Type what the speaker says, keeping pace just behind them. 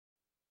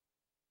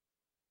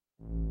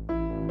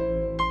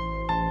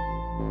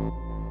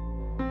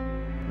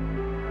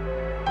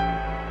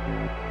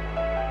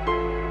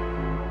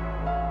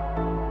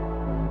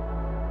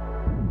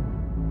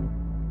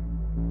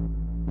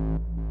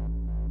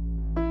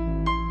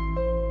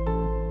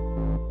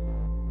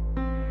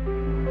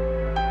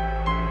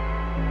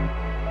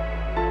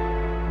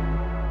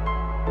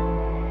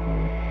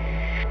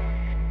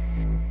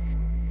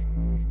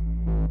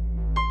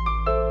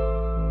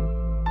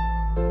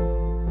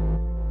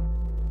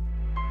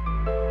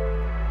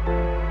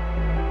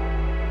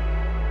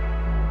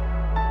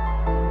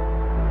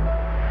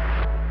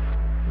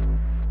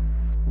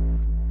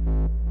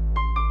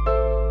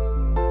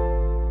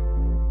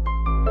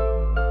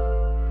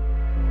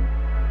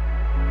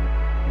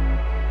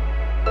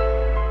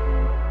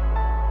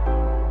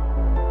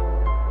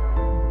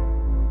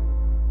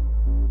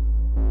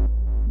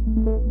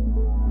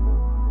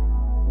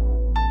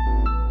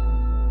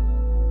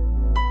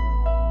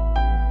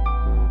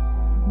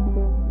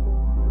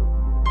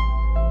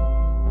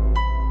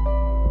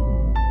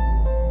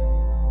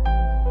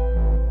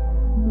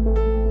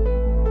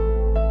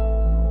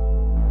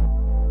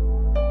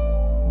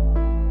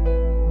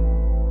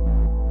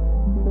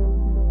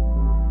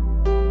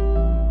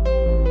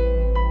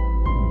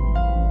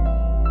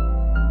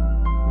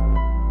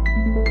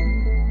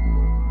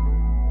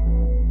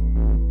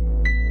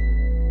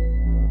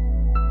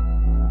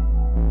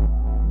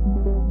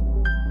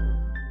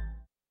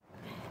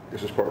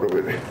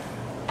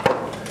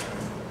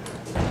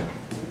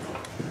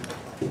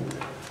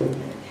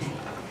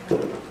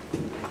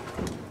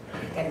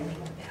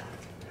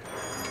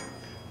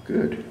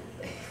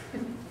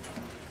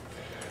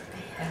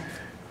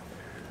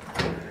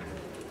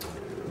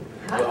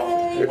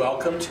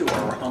Welcome to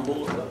our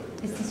humble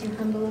abode. Is this your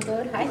humble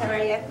abode? Hi, how are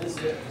you? This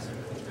is it.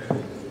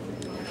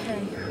 Okay,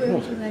 where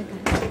would you like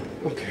us?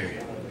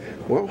 Okay.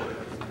 Well,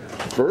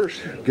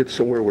 first, get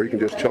somewhere where you can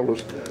just tell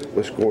us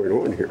what's going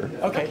on here.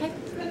 Okay.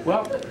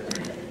 Well,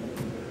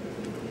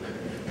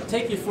 I'll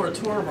take you for a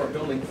tour of our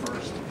building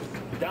first.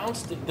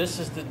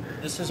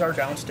 This is our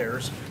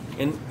downstairs,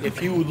 and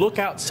if you look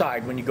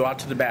outside when you go out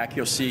to the back,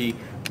 you'll see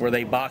where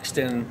they boxed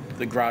in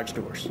the garage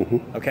doors.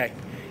 Okay.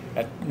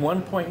 At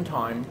one point in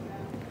time,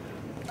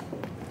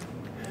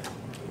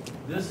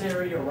 this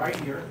area right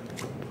here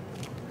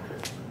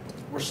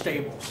were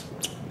stables.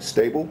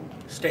 Stable?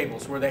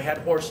 Stables where they had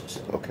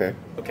horses. Okay.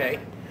 Okay.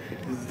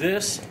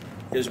 This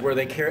is where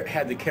they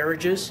had the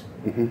carriages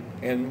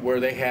and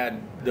where they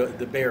had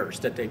the bears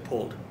that they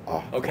pulled.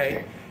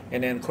 Okay.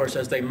 And then, of course,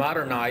 as they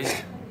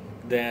modernized,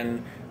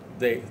 then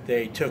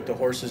they took the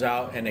horses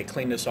out and they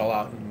cleaned this all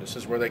out. And this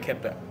is where they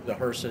kept the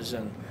horses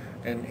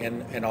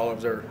and all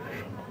of their,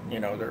 you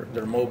know,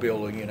 their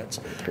mobile units.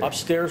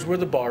 Upstairs where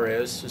the bar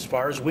is, as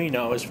far as we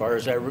know, as far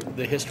as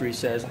the history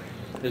says,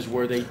 is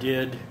where they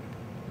did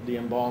the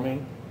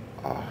embalming.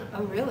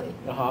 Oh, really?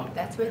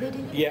 That's where they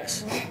did it?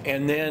 Yes.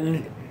 And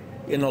then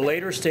in the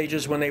later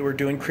stages when they were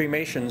doing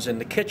cremations in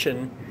the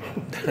kitchen,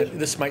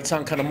 this might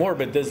sound kind of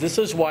morbid. This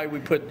is why we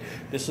put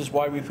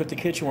the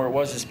kitchen where it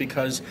was, is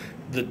because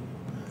the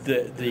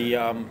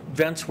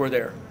vents were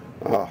there.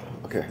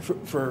 Okay.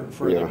 For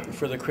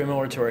the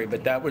crematory,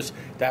 but that was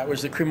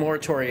the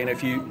crematory, and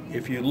if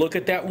you look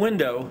at that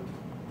window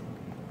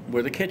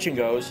where the kitchen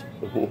goes,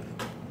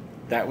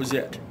 that was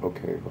it.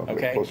 Okay. I'll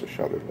Okay. post a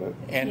shot of that.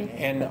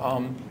 And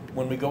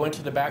when we go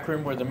into the back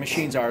room where the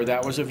machines are,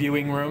 that was a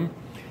viewing room.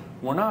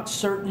 We're not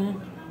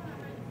certain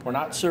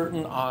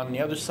on the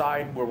other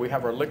side where we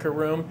have our liquor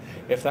room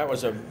if that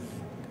was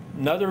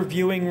another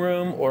viewing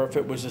room or if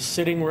it was a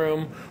sitting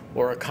room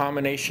or a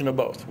combination of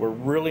both. We're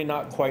really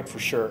not quite for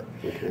sure.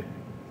 Okay.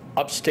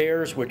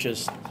 Upstairs, which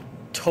is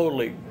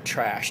totally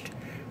trashed,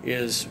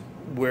 is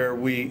where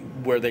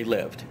they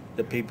lived.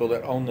 The people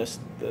that own this,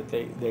 that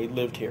they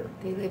lived here.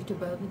 They lived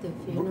above the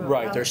funeral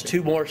Right. house. There's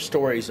two more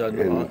stories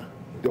on.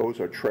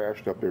 Those are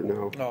trashed up there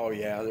now? Oh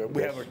yeah,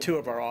 we have two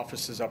of our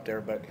offices up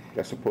there, but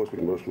That's supposed to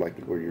be most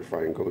likely where you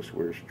find ghosts,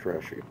 where it's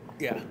trashy.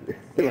 yeah.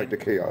 Like the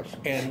chaos.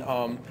 And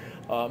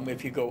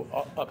if you go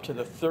up to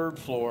the third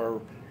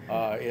floor,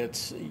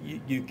 it's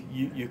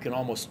you can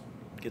almost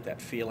get that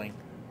feeling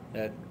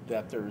that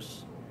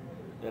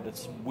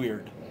it's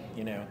weird,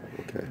 you know.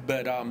 Okay.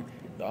 But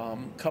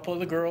couple of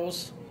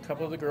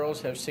the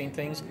girls have seen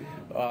things.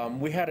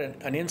 We had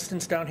an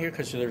instance down here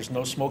because there's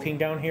no smoking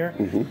down here,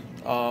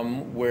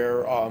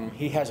 where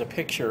he has a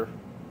picture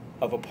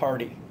of a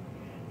party,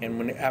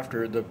 and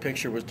after the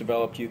picture was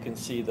developed, you can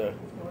see the.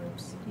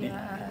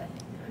 Yeah.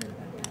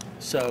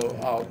 So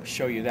I'll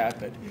show you that,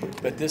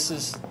 but this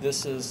is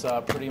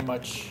pretty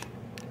much,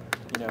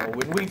 you know,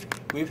 when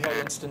we've had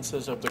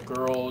instances of the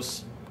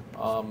girls,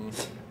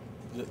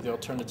 they'll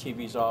turn the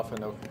TVs off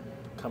and they'll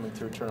coming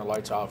through, turn the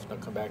lights off, and they'll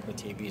come back and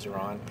the TVs are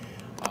on.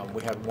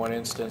 We had one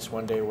instance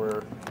one day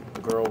where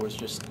the girl was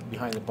just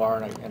behind the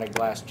bar and a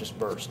glass just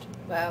burst.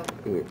 Wow.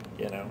 You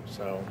know,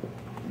 so.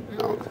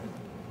 Now,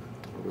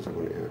 what was I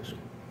going to ask?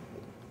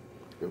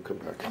 You'll come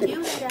back.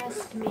 You had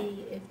asked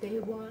me if they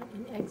want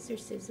an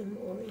exorcism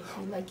or if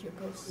you like your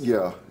ghosts.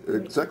 Yeah,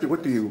 exactly.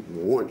 What do you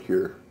want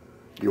here?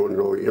 Do you want to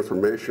know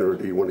information, or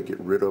do you want to get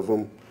rid of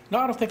them? No,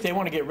 I don't think they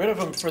want to get rid of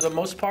them. For the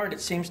most part, it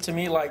seems to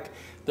me like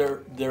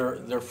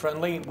they're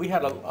friendly. We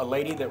had a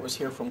lady that was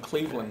here from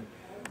Cleveland.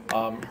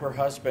 Her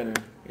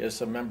husband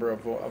is a member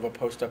of a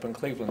post up in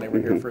Cleveland. They were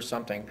here for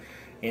something,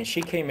 and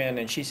she came in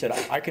and she said,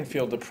 "I can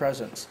feel the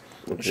presence."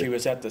 Okay. She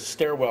was at the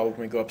stairwell when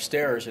we go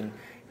upstairs, and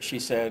she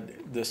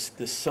said, "The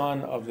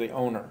son of the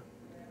owner."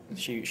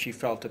 She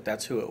felt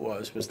that's who it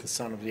was the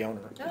son of the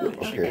owner. Oh,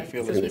 she could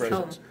feel his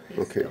presence.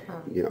 Okay.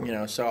 Yeah. You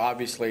know, so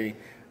obviously,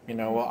 you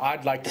know, well,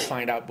 I'd like to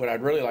find out. What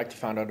I'd really like to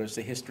find out is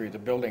the history of the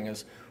building.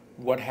 Is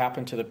what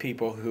happened to the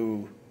people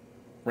who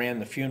ran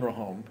the funeral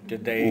home?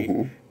 Did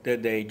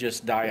they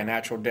just die a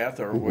natural death,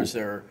 or was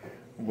there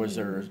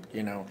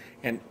you know?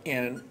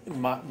 And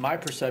my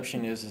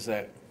perception is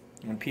that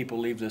when people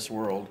leave this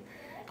world,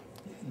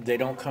 they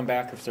don't come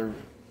back if their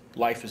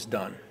life is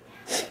done.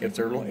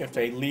 If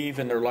they leave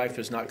and their life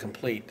is not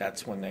complete,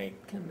 that's when they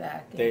come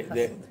back.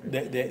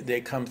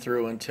 They come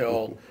through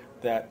until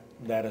that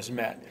is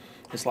met.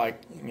 It's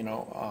like, you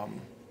know,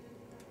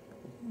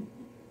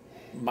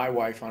 my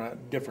wife, on a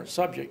different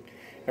subject,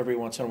 every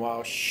once in a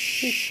while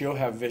she'll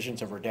have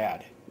visions of her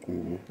dad,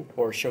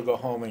 or she'll go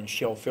home and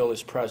she'll feel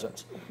his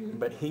presence.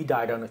 But he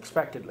died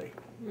unexpectedly.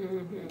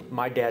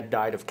 My dad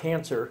died of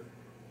cancer.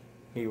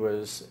 He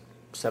was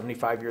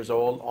 75 years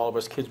old. All of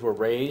us kids were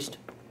raised.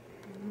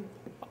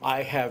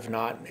 I have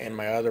not, and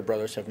my other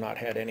brothers have not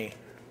had any.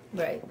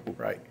 Right.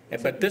 Right.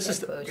 But this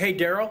is, hey,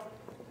 Daryl.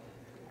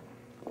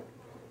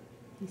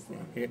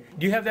 Do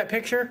you have that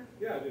picture?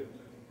 Yeah, I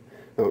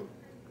do.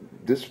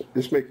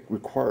 This may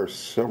require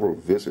several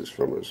visits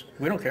from us.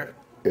 We don't care.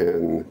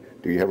 And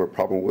do you have a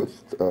problem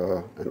with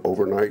an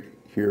overnight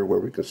here where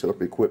we can set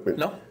up equipment?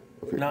 No.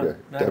 Okay, None,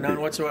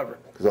 none whatsoever.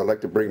 Because I'd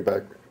like to bring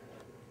back,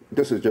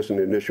 this is just an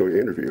initial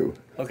interview.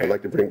 Okay. I'd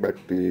like to bring back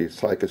the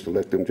psychics to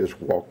let them just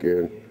walk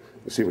in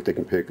and see what they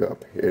can pick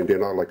up. And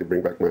then I'd like to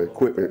bring back my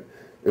equipment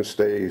and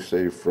stay,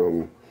 say,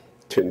 from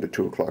 10 to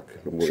 2 o'clock in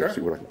the morning, Sure.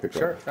 see what I can pick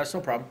Sure, up. that's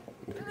no problem.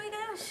 Oh my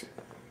gosh.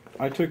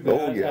 I took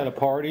that yeah. at a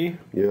party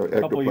Yeah,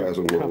 a couple of years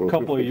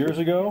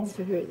ago. It's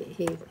for her that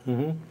he,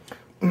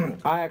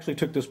 I actually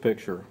took this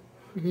picture.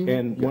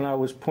 And when I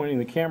was pointing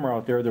the camera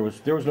out there, there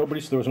was nobody,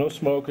 there was no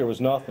smoke, there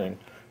was nothing.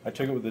 I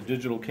took it with a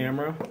digital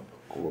camera.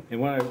 Cool. And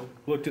when I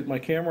looked at my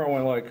camera, I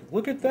went like,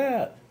 look at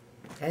that.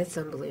 that's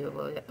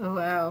unbelievable. Oh,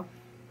 wow.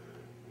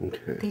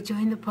 Okay. They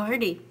joined the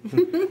party.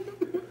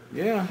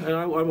 Yeah, and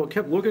I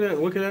kept looking at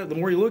it. The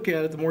more you look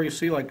at it, the more you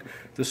see like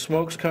the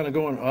smoke's kind of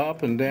going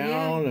up and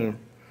down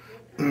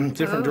and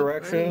different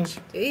directions.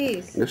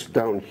 Jeez. This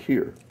down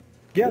here.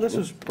 Yeah, this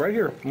is right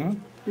here. Mhm.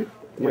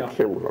 My Yeah.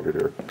 camera over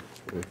there.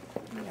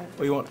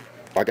 What you want?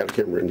 I got a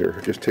camera in there.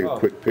 Just take a Oh.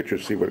 quick picture,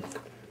 see what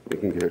we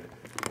can get.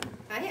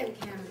 I have a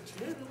camera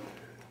too.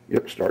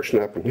 Yep, start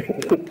snapping.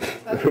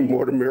 The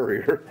more the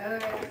merrier.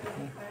 Alright.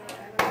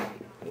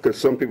 Because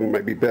some people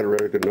might be better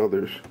at it than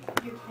others.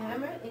 Your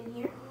camera in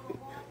here?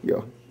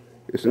 Yeah.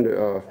 It's in the,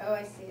 Oh,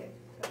 I see it.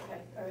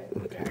 Okay, alright.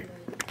 Okay.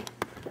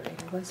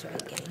 I was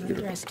right, getting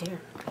dressed here.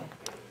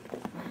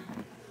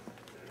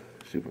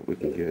 see what we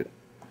can get.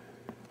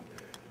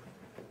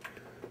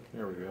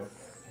 There we go.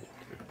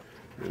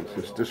 And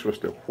since this was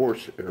the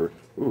horse area,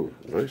 ooh,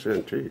 nice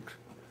antiques.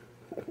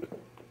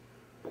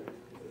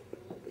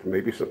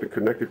 Maybe something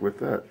connected with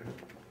that,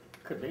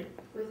 Could be.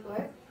 With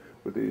what?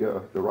 with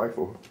the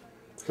rifle.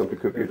 Something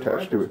could be The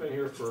attached to rifle's it. been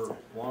here for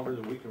longer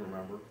than we can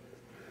remember.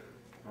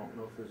 I don't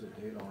know if there's a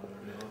date on it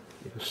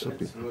or not.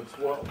 Something. It's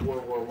World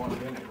War I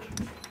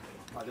vintage.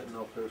 I didn't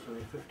know if there was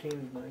any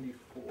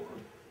 1594.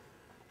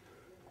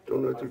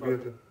 Don't know if you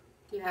get it.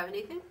 Do you have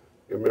anything?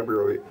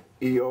 Remember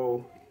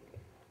EO,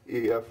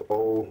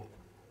 EFO,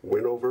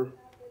 Winover?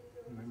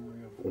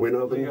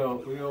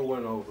 Winoven? Leo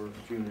went over,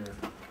 Jr.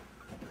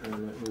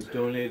 And it was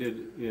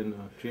donated in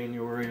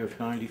January of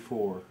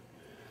 '94.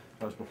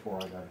 That was before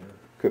I got here.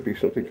 Could be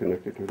something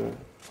connected to that.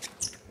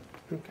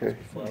 Okay,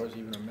 Before I was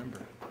even a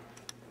member.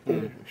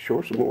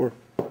 show some more.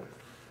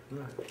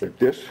 If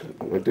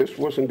this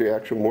wasn't the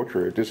actual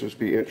mortuary, this is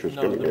the entrance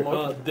No, coming the in.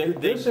 mo-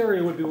 This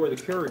area would be where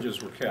the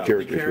carriages were kept.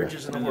 Carriages. The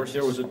carriages and the And horses.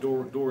 there was a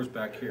doors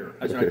back here.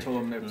 That's what I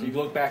told them. If you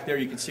look back there,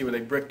 you can see where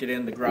they bricked it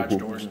in, the garage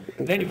doors.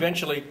 And then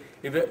eventually,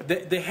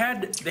 they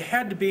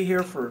had to be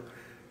here for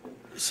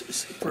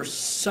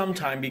some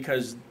time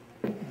because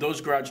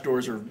those garage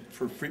doors are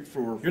for free,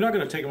 for. You're not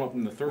going to take them up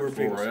in the We're third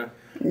floor, famous.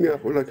 Yeah,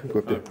 we'll let him go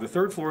up there. The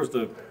third floor is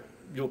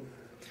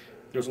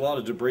there's a lot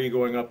of debris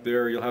going up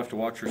there. You'll have to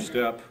watch your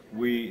step.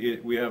 We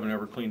haven't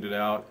ever cleaned it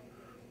out,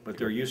 but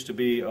there used to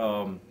be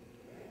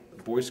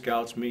Boy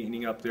Scouts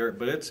meeting up there.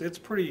 But it's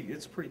pretty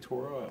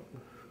tore up.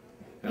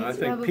 And I It's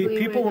think probably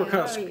people where were they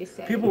kind are, you of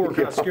say. people were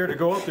kind of scared to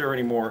go up there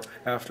anymore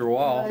after a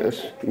while.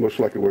 That's most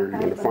likely where you're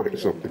gonna find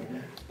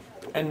something.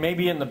 And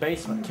maybe in the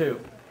basement too.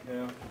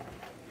 Yeah.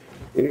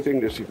 Anything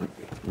that's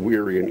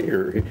weary and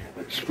eerie,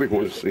 we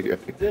want to see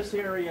it. This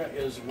area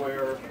is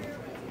where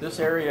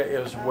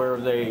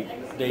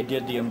they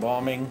did the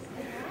embalming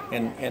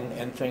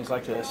and things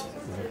like this.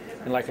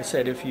 And like I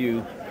said, if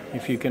you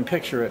can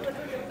picture it,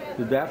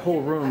 that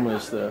whole room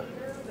was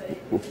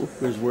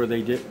where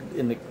they did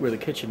where the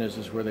kitchen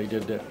is where they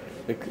did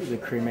the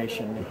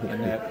cremation,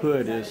 and that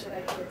hood is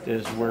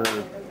where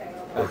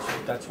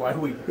that's why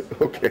we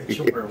Okay.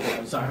 where it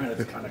was. I mean,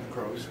 it's kind of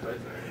gross, but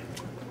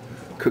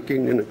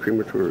Cooking in a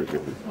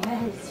crematorium.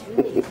 That is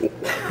really,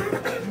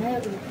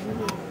 that was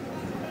really.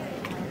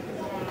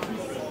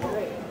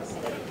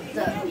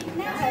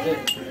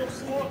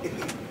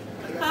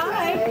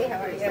 Hi. Hey,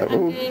 how are you?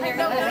 Hello.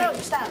 No,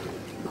 stop.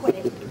 Quit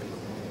it.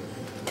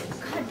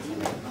 God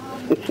damn it.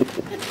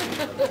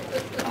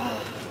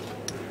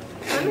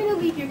 I'm gonna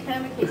leave your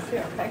camera case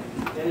here, okay?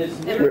 and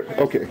as near,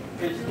 Okay.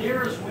 as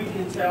near as we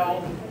can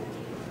tell,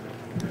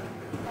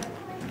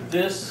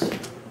 this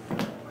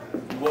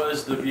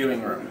was the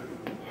viewing room.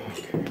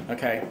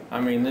 Okay, I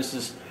mean this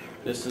is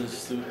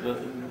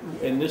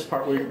in this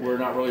part we're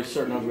not really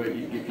certain of, but if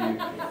you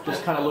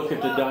just kind of look at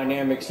the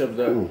dynamics of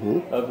the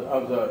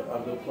of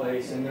the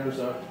place, and there's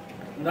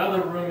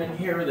another room in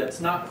here that's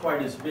not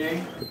quite as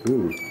big.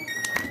 Ooh.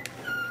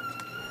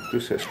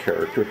 This has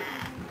character.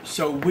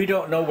 So we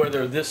don't know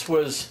whether this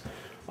was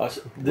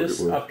this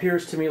was.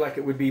 appears to me like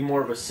it would be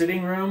more of a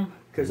sitting room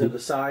because of the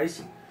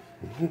size.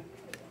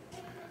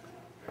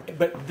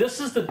 But this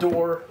is the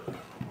door.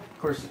 Of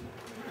course,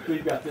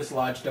 we've got this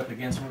lodged up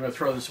against, we're going to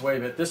throw this away,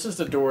 but this is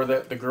the door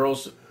that the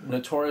girls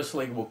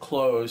notoriously will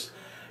close,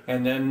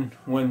 and then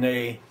when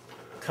they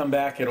come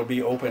back it'll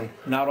be open,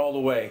 not all the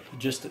way,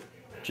 just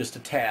a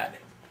tad.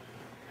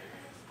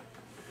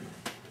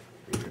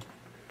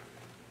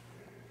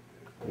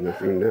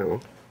 Nothing now.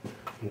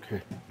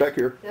 Okay. Back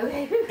here.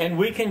 Okay. And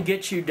we can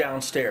get you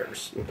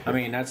downstairs. I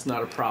mean, that's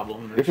not a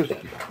problem. This is,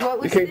 What you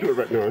was can't do it this?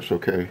 right now, it's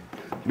okay.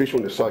 At least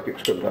when the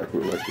psychics come back,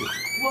 we'll let you.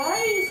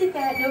 Why is it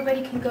that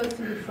nobody can go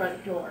through the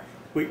front door?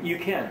 You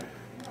can.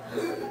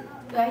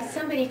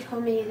 Somebody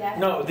told me that.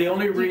 No, the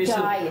only reason.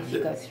 You die if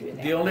you go through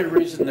there. The only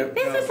reason that.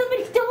 This is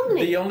somebody told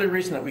me. The only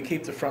reason that we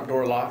keep the front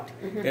door locked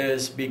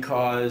is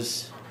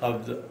because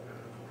of the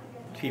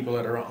people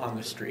that are on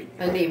the street.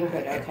 A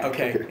neighborhood, okay.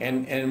 Okay,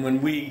 and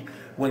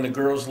when the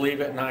girls leave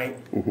at night,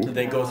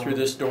 they go through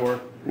this door.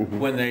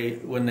 When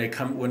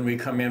we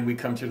come in, we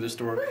come through this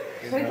door.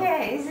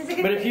 Okay, this is a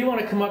good. But if you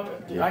want to come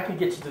up, I can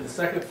get you to the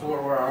second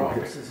floor where our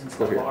offices and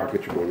stuff Okay, are. I'll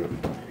get you going up.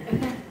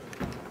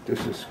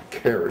 This is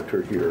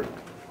character here.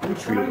 We've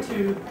tried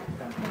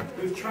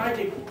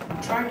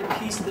to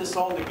piece this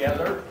all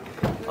together,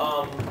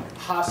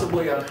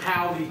 possibly on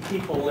how these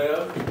people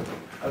live.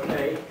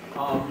 Okay,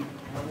 let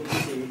me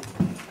see.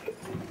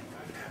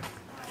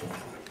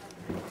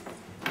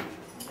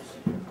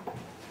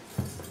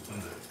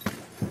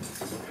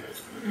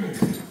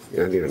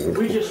 Yeah, I need a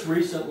We just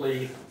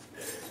recently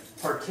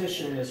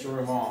partitioned this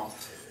room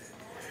off,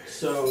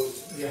 so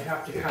you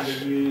have to kind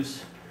of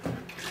use.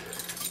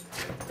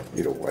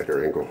 need a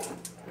wider angle.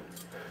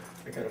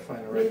 I gotta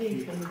find the right Maybe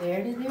key. from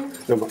there to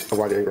there? No, a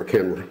wide angle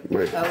camera.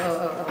 My,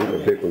 Oh.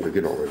 a big one to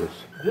get all of this.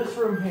 This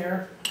room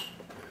here.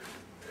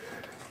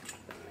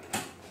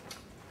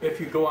 If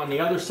you go on the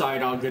other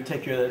side, I'll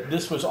take you.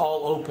 This was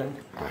all open.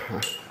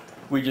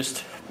 We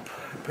just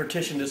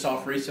partitioned this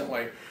off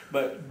recently,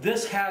 but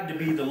this had to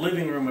be the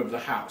living room of the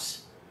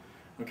house.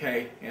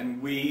 Okay,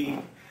 and we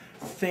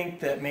think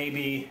that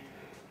maybe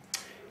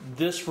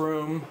this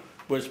room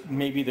was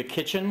maybe the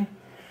kitchen.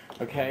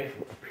 Okay.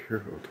 Up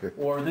here, okay.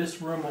 Or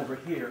this room over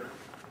here.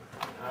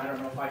 I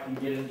don't know if I can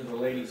get into the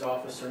lady's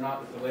office or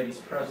not, if the lady's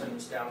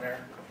president's down there.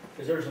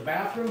 Because there's a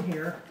bathroom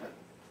here.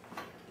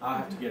 I'll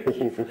have to get a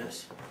key for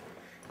this.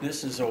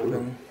 This is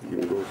open. You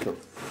can go up.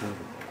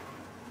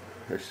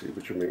 I see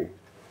what you mean.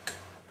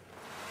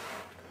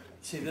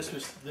 See, this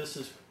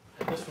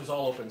was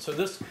all open. So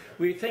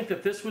we think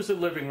that this was the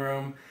living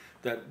room,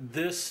 that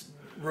this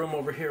room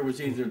over here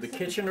was either the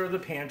kitchen or the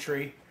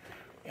pantry,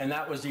 and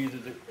that was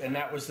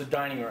the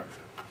dining room.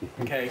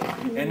 Okay?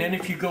 And then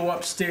if you go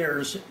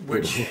upstairs,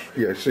 which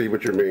Yeah, I see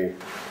what you mean.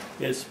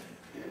 is,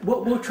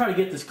 we'll try to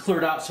get this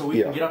cleared out so we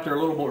can Yeah. get up there a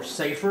little more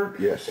safer.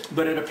 Yes.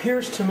 But it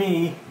appears to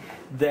me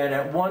that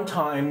at one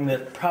time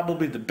that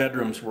probably the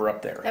bedrooms were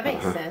up there. That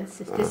makes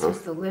sense. If this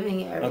was the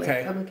living area,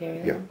 Okay. public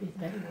area, Yeah. it would be the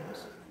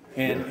bedrooms.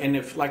 And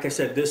if, like I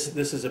said, this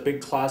is a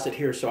big closet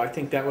here, so I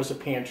think that was a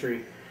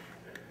pantry,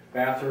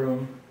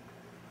 bathroom,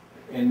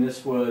 and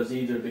this was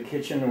either the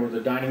kitchen or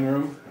the dining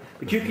room.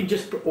 But you can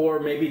just, or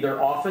maybe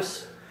their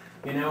office,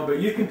 you know. But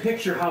you can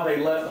picture how they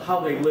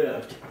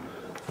lived.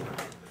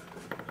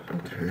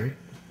 Okay.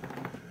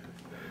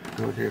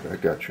 Okay, I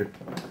got you.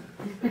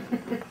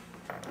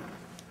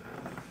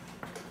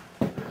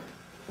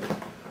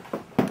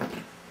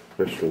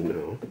 This one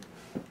now.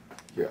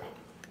 Yeah.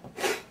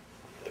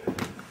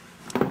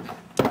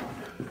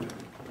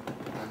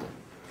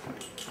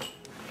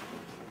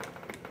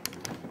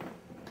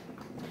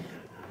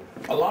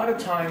 A lot of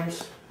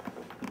times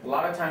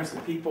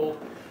the people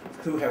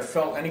who have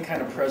felt any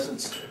kind of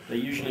presence, they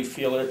usually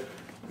feel it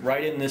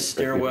right in this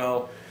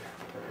stairwell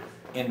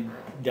and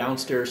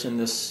downstairs in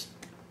this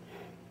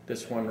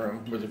one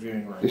room where the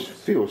viewing room This is.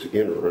 feels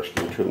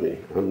interesting to me.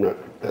 I'm not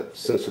that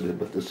sensitive,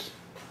 but this,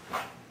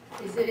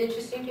 Is it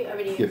interesting to you? I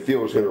mean, it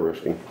feels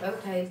interesting.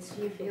 okay,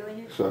 so you're feeling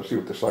it? So I'll see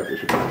what the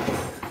cycles are doing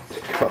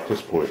at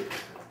this point.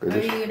 'Cause Are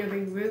you this- gonna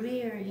bring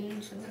Ruby or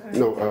Angel or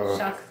No,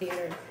 Shock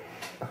Theater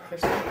for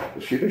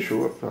something? She didn't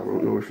show up. I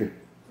don't know if she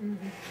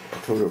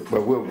told her,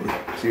 but we'll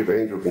see if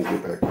Angel can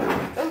get back there.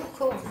 Oh,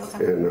 cool,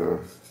 okay. And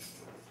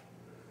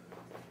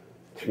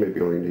she maybe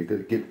only need to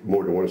get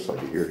more than one side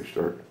a year to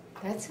start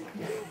That's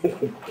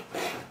okay.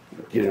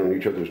 getting on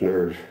each other's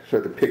nerves. So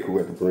I have to pick who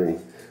I have to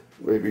bring.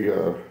 Maybe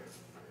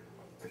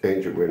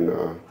Angel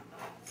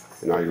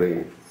and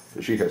Eileen.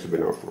 She hasn't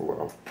been out for a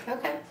while.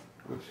 Okay.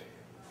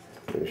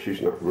 And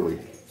she's not really,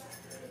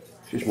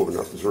 she's more an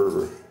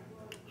observer.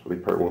 So they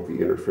probably won't be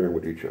interfering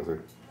with each other.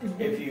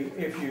 If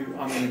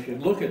you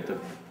look at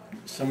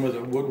some of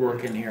the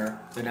woodwork in here,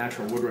 the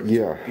natural woodwork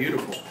Yeah. is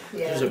beautiful.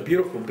 Yeah. There's a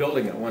beautiful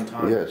building at one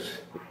time. Yes,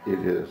 it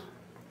is.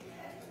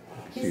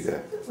 See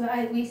that?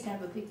 Well, we used to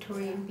have a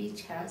Victorian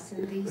beach house,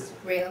 and these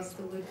rails,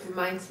 the wood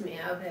reminds me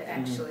of it,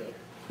 actually.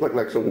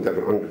 Like something that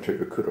an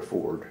undertaker could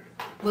afford.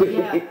 Well,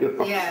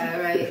 yeah,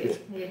 right.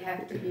 You'd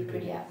have to be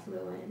pretty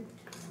affluent.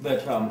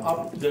 But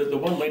the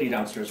one lady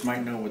downstairs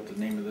might know what the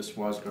name of this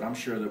was, but I'm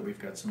sure that we've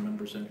got some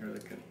members in here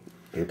that could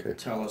Okay.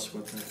 tell us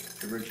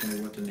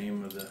originally what the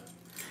name of the.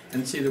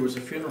 And see, there was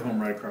a funeral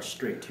home right across the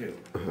street too.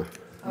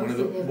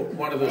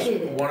 One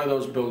of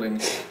those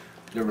buildings,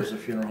 there was a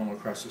funeral home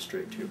across the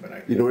street too.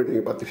 But You know anything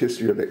about the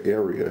history of the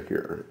area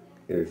here?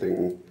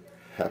 Anything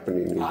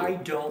happening? I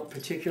don't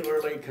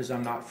particularly, because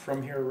I'm not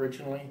from here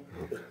originally.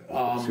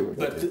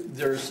 But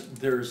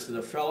there's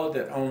the fellow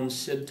that owns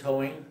Sid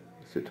Towing.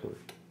 Sit to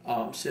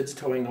it. Sid's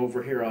Towing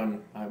over here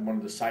on one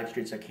of the side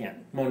streets.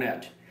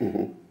 Monette.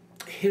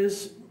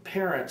 His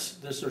parents.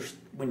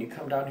 When you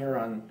come down here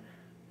on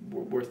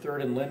where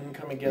Third and Linden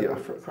come together,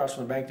 Yeah. across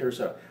from the bank, there's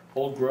a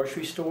old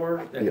grocery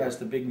store that Yeah. has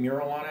the big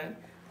mural on it.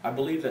 I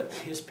believe that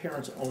his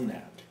parents own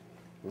that.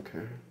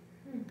 Okay.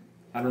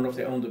 I don't know if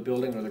they own the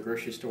building or the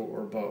grocery store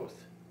or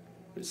both.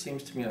 But it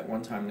seems to me that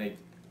one time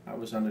I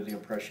was under the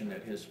impression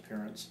that his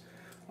parents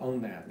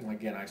owned that. And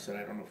again, I said,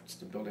 I don't know if it's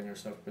the building or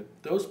stuff, but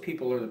those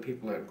people are the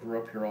people that grew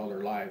up here all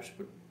their lives,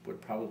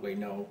 would probably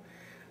know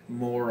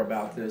more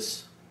about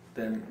this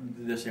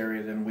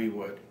area than we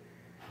would.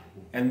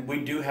 And we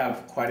do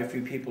have quite a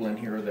few people in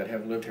here that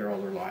have lived here all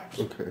their lives.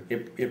 Okay.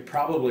 It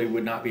probably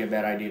would not be a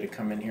bad idea to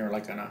come in here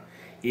like on a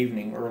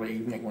early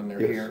evening when they're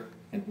Yes. here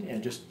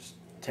and just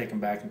take them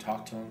back and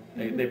talk to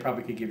them. They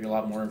probably could give you a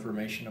lot more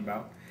information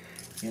about,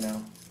 you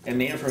know. And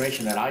the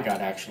information that I got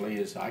actually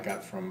is I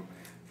got from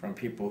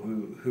people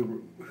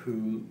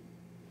who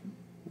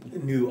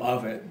knew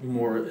of it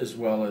more, as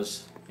well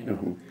as, you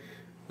know,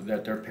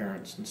 that their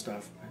parents and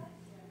stuff.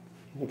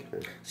 Okay.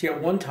 See,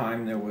 at one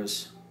time there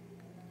was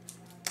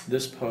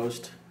this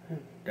post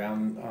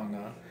down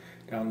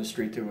the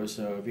street. There was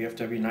a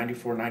VFW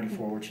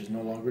 9494, which is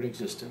no longer in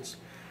existence.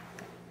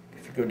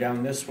 If you go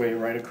down this way,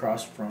 right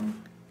across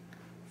from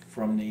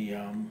the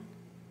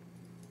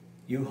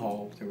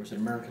U-Haul, there was an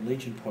American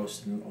Legion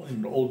post in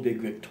an old big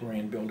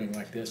Victorian building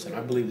like this, and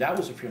I believe that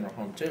was a funeral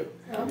home too.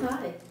 Oh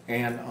my.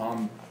 And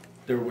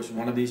there was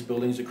one of these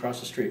buildings across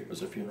the street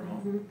was a funeral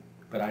home,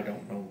 but I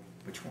don't know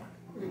which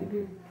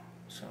one.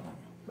 So.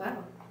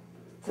 Wow.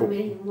 So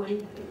many in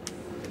one.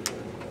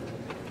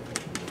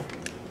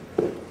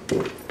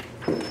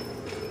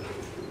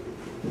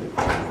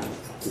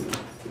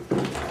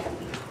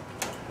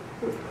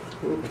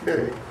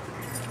 Okay.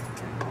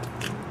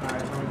 All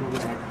right, let me go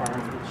get my car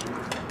and get you.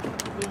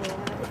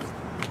 Yeah,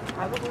 it's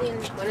probably in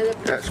one of the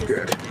places. That's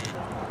good.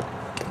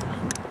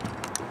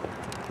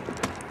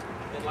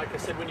 And like I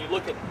said, when you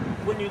look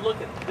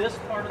at this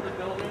part of the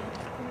building,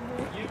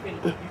 you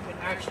can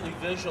actually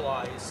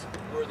visualize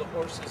where the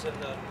horses and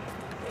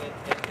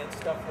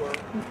stuff were.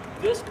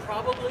 This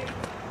probably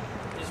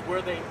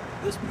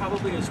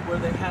is where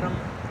they had them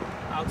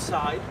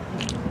outside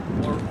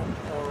or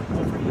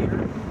over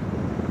here,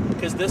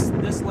 because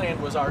this land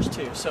was ours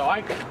too. So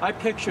I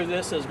picture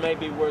this as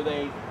maybe where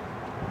they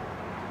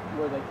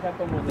kept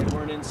them when they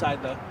weren't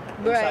inside the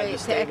Right, to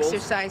stables.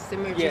 exercise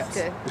them or Yes. just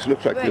to. This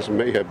looks like this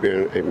may have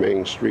been a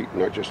main street,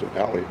 not just an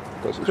alley,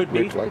 because it's Could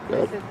be. brick like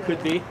that.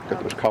 Could be.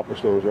 Got those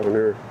cobblestones on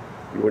there.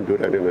 You wouldn't do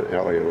that in an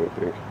alley, I don't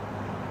think.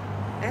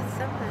 That's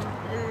something.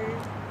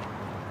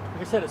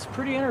 Like I said, it's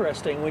pretty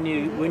interesting when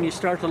you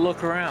start to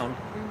look around.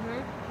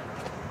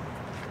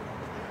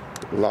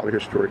 A lot of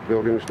historic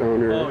buildings down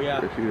there. Oh,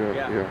 yeah. If you,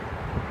 Yeah.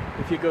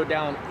 If you go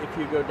down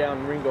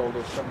Ringgold,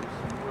 there's some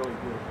really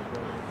beautiful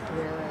buildings.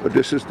 Really. But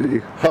this is the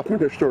Huffman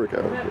Historic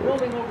House. And that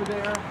building over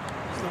there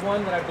is the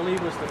one that I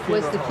believe was the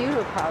funeral Was the home.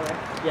 funeral parlor?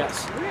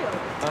 Yes. Really?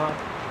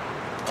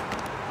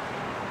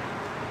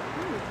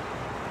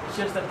 It's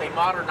just that they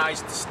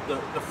modernized the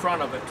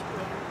front of it,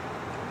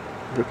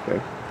 Okay.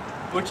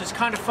 which is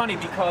kind of funny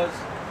because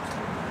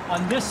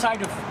on this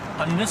side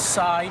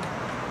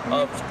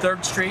of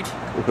 3rd Street,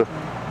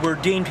 we're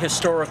deemed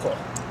historical,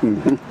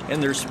 and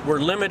we're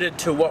limited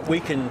to what we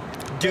can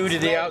do to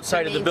the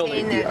outside of the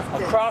building. Maintain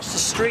that- Across the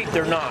street,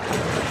 they're not.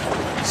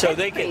 So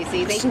they can.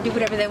 Crazy. They can do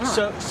whatever they want.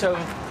 So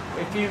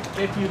if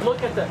you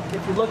look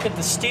at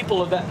the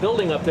steeple of that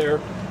building up there,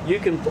 you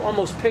can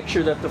almost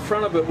picture that the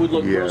front of it would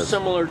look real Yes.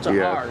 similar to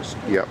Yes. ours.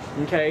 Yep.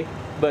 Okay,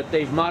 but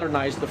they've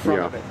modernized the front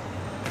Yeah. of it.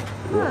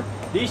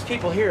 These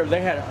people here,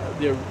 they had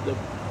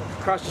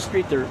across the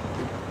street. Their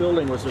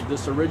building was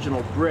this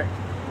original brick,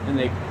 and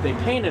they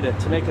painted it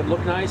to make it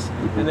look nice,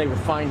 and they were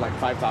fined like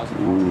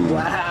 $5,000.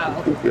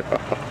 Wow.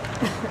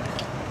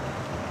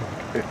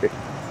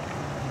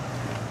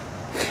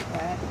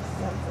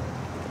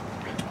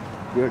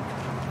 Good.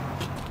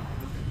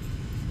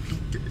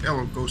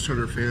 Hello, Ghost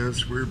Hunter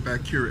fans. We're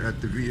back here at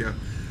the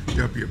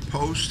VFW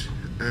Post,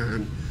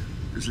 and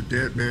there's a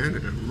dead man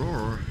and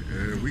Laura,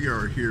 and we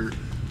are here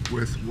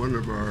with one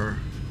of our,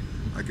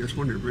 I guess,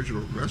 one of the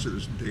original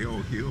residents,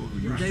 Dale Hill,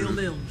 who used Dale to,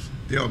 Mills.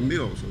 Dale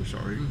Mills, I'm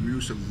sorry, who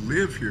used to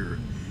live here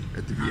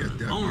at the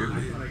VFW.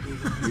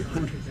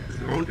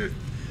 Owned it.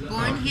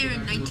 Born here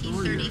in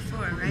 1934,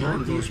 right? Laura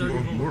knows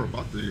more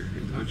about the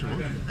individual.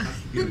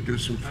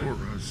 Introduce him for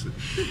us.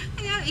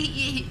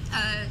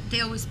 Yeah,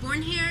 Dale was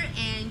born here,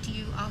 and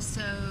you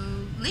also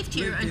lived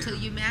here Lived until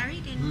here. you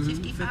married in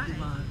 55.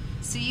 55.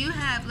 So you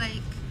have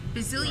like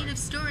bazillion of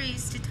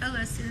stories to tell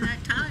us in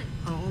that time.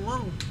 Oh,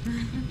 whoa.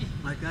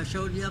 Like I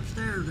showed you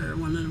upstairs there,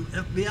 when the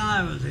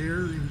FBI was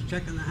here, they was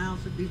checking the house.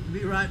 It used to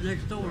be right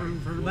next door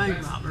for the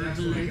bank robbers,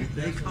 and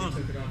they caught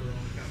them.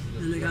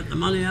 And they got the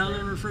money out of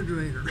the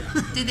refrigerator.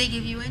 Did they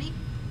give you any?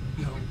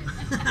 No.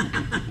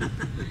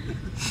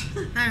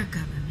 Our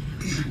government.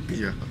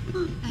 Yeah.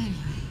 Anyway,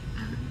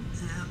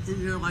 And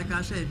you're, like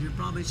I said, you're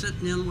probably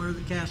sitting in where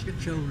the casket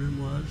showroom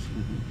was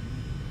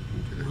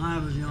when I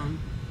was young.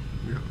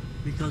 Yeah.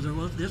 Because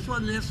this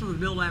was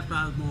built after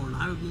I was born.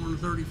 I was born in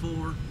 34,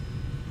 and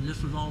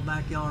this was all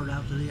backyard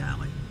out to the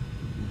alley.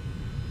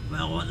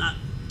 Well, not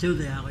to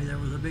the alley. There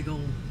was a big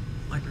old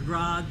like a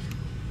garage,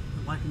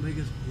 like the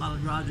biggest, a lot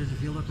of garages,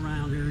 if you look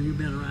around here and you've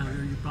been around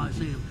here, you've probably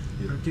seen them.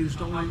 They're 2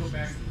 stories.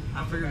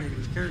 I figured they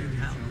was carrying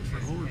houses for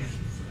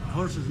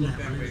horses and that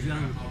when they was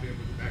young,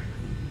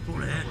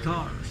 before they had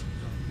cars.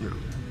 Yeah.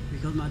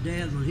 Because my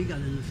dad, when he got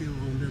in the funeral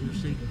home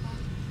business, he,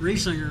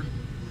 Riesinger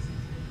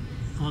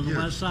on the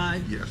Yes. west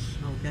side. Yes.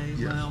 Okay,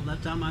 Yes. well,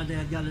 that's how my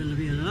dad got into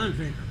being an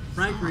undertaker.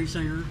 Frank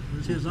Riesinger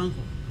was his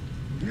uncle.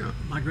 Yeah.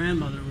 My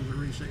grandmother was a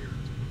Riesinger.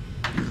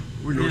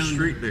 We know a And-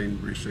 street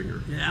named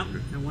Riesinger. Yeah,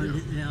 and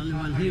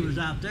when he was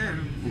out there,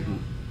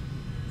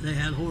 they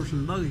had horse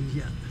and buggies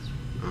yet.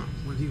 Oh,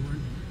 When he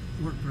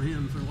worked for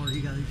him for where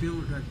he got his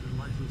funeral director's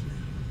license then.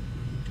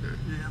 okay.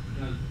 Yeah.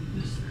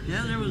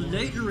 Yeah, there was a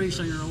Dayton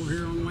Riesinger over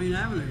here on Wayne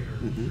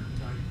Avenue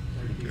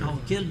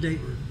called Kid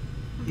Dayton.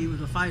 He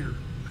was a fighter.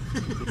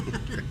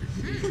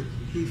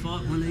 He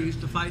fought when they used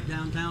to fight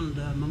downtown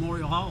at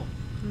Memorial Hall.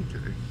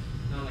 Okay.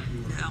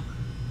 Yeah.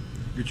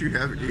 Did you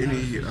have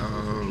any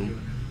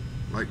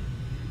like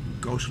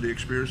ghostly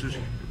experiences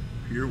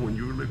here when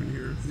you were living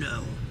here?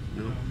 No.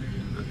 No.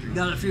 Nothing?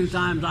 Got a few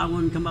times I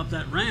wouldn't come up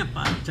that ramp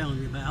I was telling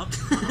you about.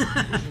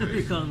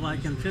 Because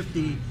like in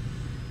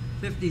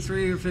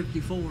 53 or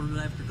 54,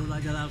 because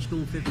I got out of school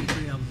in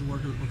 53, I was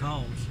working at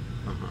McCall's.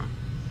 Uh-huh.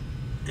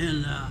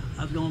 And I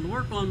was going to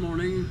work one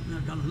morning, and I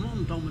got home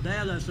and told my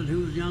dad, I said,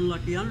 who was the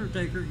unlucky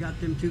undertaker got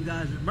them 2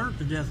 guys that burnt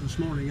to death this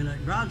morning in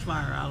that garage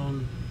fire out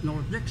on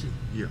North Dixie?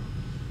 Yeah.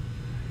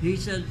 He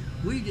said,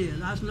 we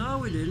did. I said, no,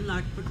 we didn't.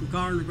 I put the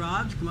car in the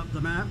garage, come up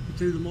the map,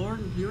 through the morgue,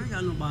 you ain't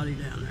got nobody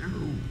down there.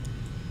 Oh.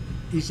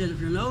 He said, if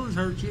your nose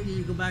hurts you,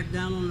 you go back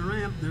down on the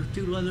ramp. There's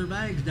 2 leather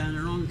bags down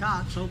there on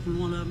cots. Open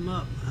one of them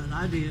up. And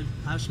I did.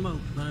 I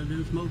smoked, but I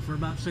didn't smoke for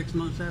about 6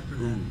 months after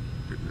that.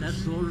 Goodness.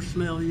 That's the worst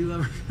smell you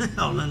ever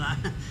smelled, and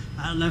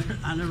I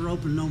never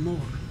opened no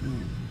more.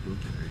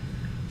 Okay.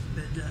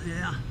 But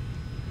yeah,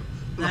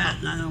 that.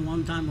 And I know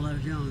one time when I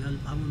was young,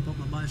 I wouldn't put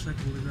my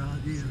bicycle in the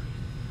garage either.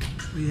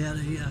 We had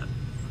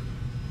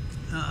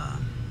a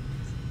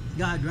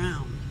guy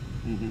drowned.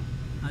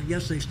 I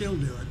guess they still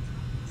do it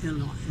in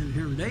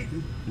here in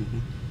Dayton.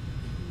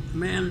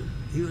 Man,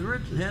 he was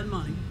rich and had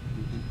money,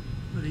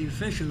 but he was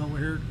fishing over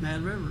here at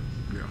Mad River.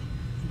 Yeah.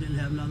 Didn't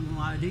have no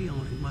ID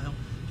on him. Well,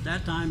 at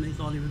that time they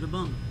thought he was a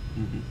bum.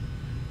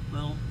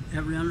 Well,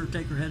 every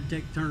undertaker had to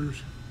take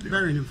turns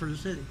burying him for the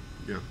city.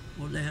 Yeah.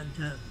 Well, they had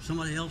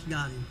somebody else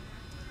got him.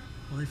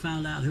 Well, they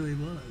found out who he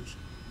was.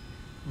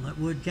 Well, that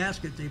wood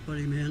casket they put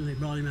him in, they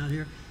brought him out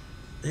here.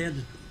 They had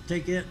to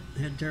take it,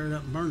 had to tear it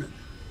up and burn it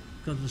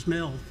because the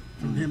smell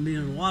from him being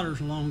in the water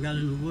so long got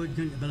into the wood.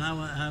 But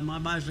my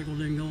bicycle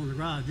didn't go in the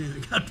garage.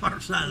 It got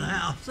parked side of the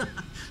house.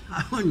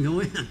 I wouldn't go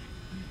in.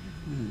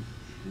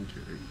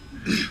 Okay.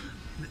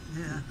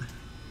 Yeah.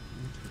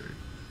 Okay.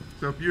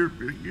 So if you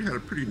had a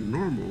pretty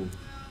normal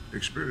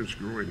experience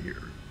growing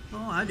here.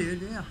 Oh, I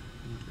did. Yeah.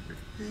 Okay.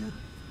 Yeah.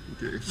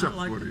 Okay. Except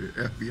like for the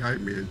FBI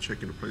man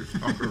checking the place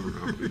all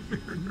around here.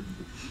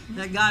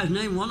 That guy's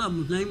name, one of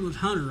them's name was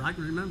Hunter. I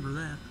can remember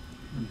that.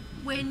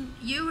 When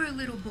you were a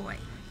little boy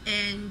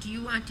and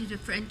you wanted a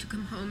friend to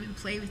come home and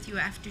play with you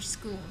after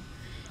school,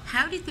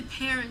 how did the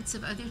parents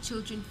of other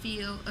children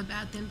feel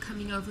about them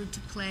coming over to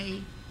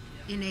play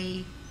in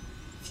a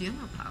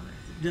funeral parlor?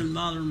 Didn't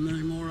bother them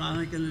anymore, I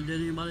think, than it did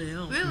anybody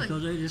else. Really?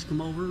 Because they just come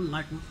over and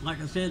like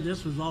I said,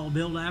 this was all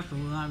built after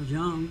when I was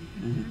young.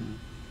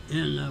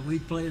 And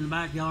we'd play in the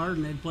backyard,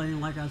 and they'd play,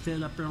 like I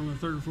said, up there on the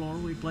 3rd floor.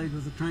 We played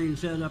with the train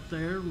set up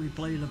there. We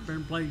played up there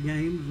and played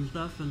games and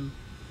stuff and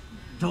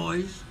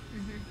toys.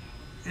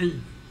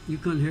 And you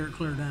couldn't hear it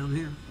clear down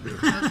here.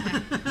 Okay.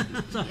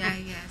 So Yeah,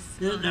 I guess.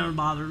 it never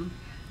bothered them.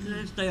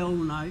 They'd stay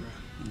overnight.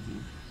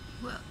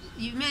 Well,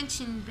 you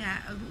mentioned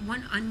that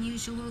one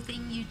unusual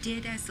thing you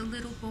did as a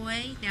little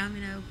boy. Now I'm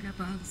going to open up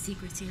all the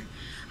secrets here.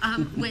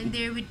 When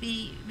there would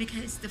be,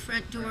 because the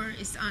front door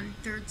is on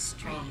 3rd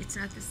Street. It's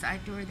not the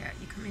side door that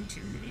you come into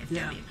in the VFW.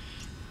 Yeah.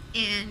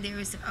 And there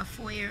was a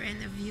foyer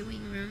and a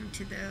viewing room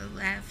to the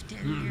left,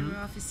 and there were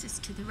offices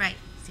to the right.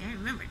 See, I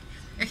remembered.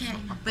 Okay,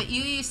 but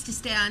you used to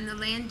stay on the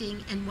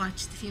landing and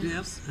watch the Yep,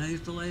 funerals. I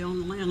used to lay on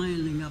the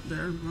landing up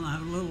there when I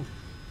was little.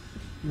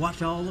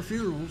 Watch all the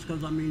funerals,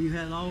 because, I mean, you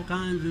had all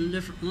kinds of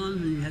different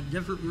ones, and you had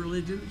different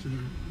religions.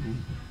 And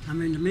I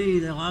mean, to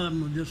me, a lot of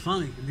them were just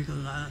funny,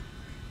 because I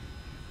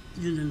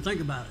didn't think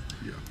about it.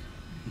 Yeah.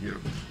 Yeah.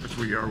 That's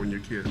where you are when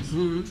you're kids.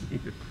 Yeah.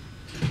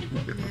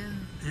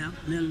 Yeah,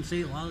 and then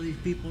see, a lot of these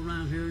people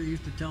around here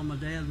used to tell my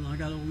dad when I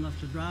got old enough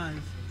to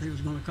drive, they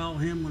was going to call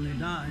him when they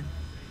died.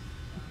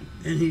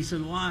 And he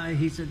said, why?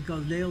 He said,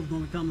 because Dale's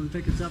going to come and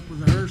pick us up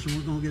with a hearse, and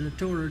we're going to get a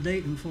tour of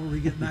Dayton before we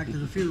get back to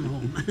the funeral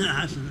home. And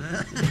I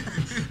said,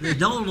 they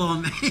doled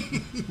on me.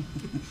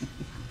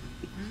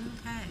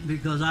 Okay.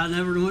 Because I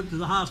never went to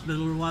the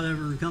hospital or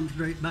whatever and come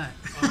straight back.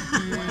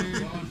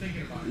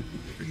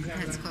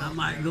 That's cool. I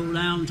might go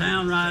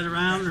downtown, ride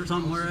around, or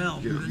somewhere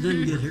else, but it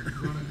didn't get here.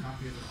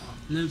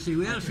 And then, see,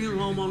 we had a funeral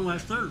home on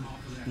West 3rd.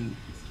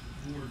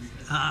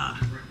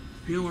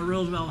 You know where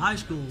Roosevelt High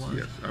School was?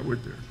 Yes, I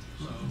went there.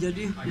 Did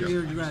you? What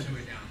year did you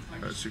graduate?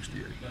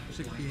 68.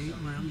 68.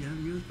 Well, yeah,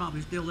 you was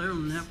probably still there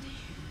when that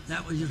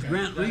That was just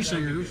Grant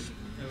Riesinger's.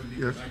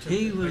 Yes.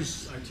 He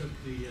was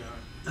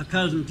a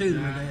cousin to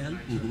my dad.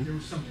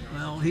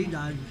 Well, he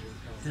died,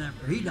 and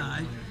after he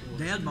died,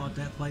 Dad bought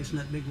that place in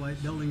that big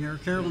white building there.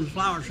 Carolyn's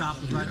Flower Shop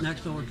was right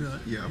next door to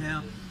it. Yeah.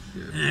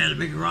 And it had a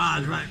big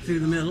garage right through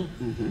the middle.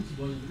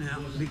 Yeah,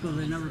 because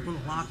they never put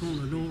a lock on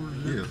the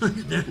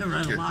doors. They never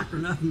had a lock or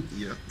nothing.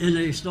 Yeah. And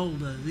they used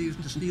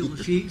to steal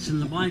the sheets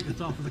and the blankets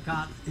off of the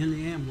cot in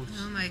the ambulance.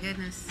 Oh my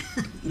goodness.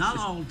 Not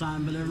all the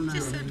time, but every now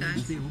Just and then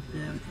they sometimes. steal.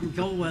 Yeah, in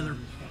cold weather.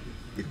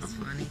 That's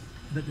funny.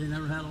 But they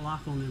never had a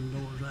lock on them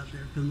doors out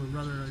there. Because my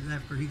brother,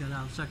 after he got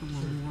out of the Second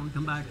World War and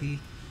come back,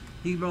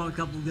 he brought a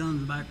couple of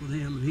guns back with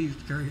him, and he used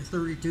to carry a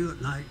 32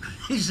 at night.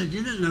 He said,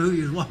 you didn't know who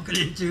you was walking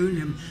into, and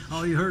then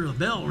all you heard was a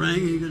bell ring,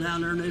 and you go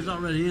down there, and they's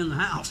already in the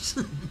house.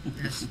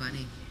 That's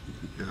funny.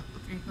 Yeah.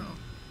 Very cool.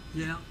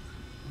 Yeah.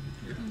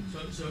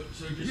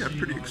 Yeah,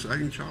 pretty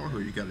exciting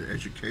childhood. You got an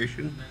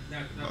education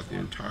about the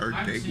entire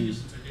Dayton,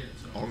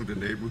 all of the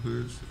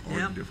neighborhoods, all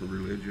Yeah. the different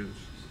religions.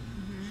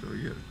 So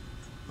yeah,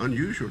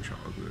 unusual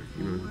childhood.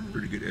 You know,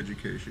 pretty good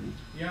education.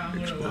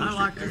 Exposed I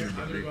liked to it,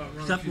 everybody.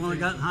 except when I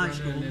got in high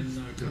school,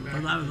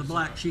 because I was a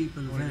black sheep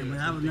in the family.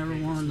 I was never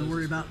one to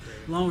worry about,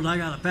 as long as I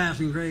got a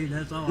passing grade,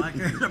 that's all I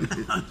cared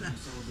about.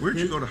 Where'd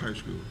you go to high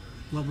school?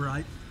 Well,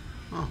 right.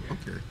 Oh,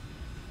 okay.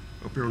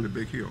 Up here on the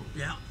big hill.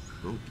 Yeah.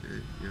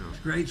 Okay, yeah.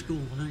 Grade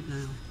school, I think now.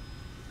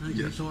 I think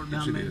they Yes, sort yes,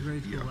 down it made is.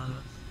 grade school Yeah. out of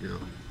it. Yeah.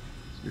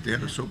 Did they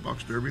have a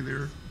soapbox derby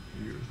there?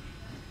 Yeah.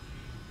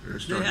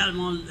 They had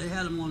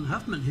them on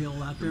Huffman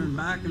Hill out there in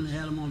back, and they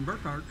had them on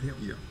Burkhart Hill.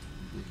 Yeah.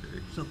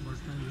 Okay. Somewhere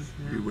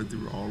We yeah. went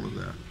through all of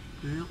that.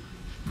 Yeah.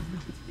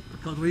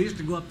 Because we used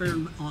to go up there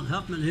on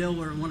Huffman Hill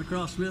where it went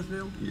across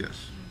Smithville.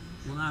 Yes.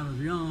 When I was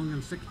young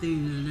and 16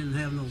 and didn't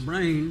have no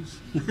brains,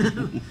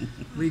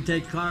 we'd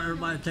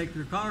everybody take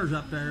their cars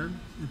up there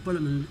and put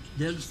them in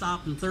dead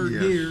stop in third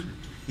Yes. gear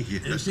and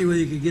Yes. see whether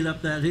you could get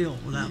up that hill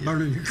without Yeah.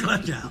 burning your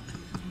clutch out.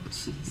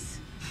 Jeez.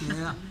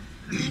 Yeah.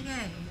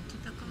 Okay,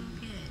 typical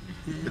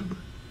kid.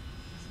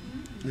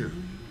 Yeah. Yeah.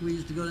 We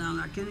used to go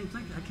down. I can't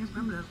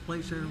remember that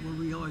place there where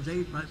we always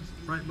ate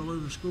right below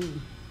the school.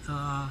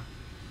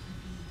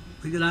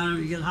 We go down there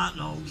and get hot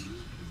dogs.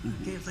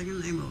 I can't think of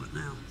the name of it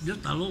now.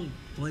 Just a little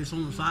place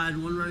on the side,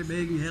 one very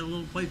big, and you had a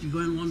little place you go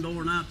in one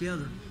door and out the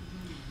other.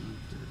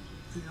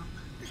 Yeah.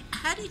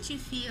 How did you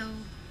feel?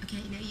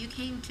 Okay, now you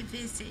came to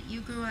visit.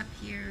 You grew up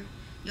here.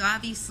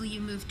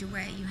 You moved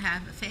away. You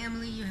have a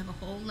family. You have a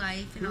whole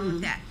life and all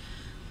of that.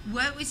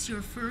 What was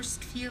your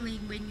first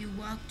feeling when you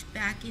walked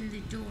back in the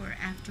door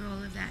after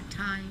all of that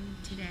time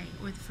today,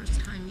 or the first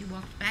time you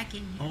walked back in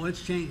here? Oh,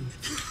 it's changed.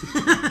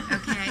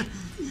 Okay,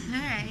 all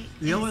right.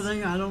 The only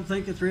thing I don't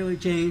think it's really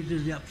changed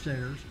is the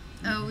upstairs.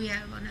 Oh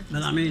yeah, well, nothing's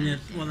But I mean, been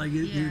it's done well, they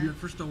there. use it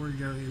for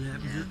storage area and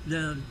that.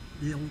 Yeah.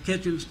 The old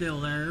kitchen's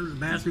still there. The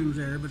bathroom's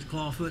there, but the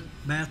clawfoot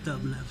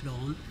bathtub and that's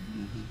gone.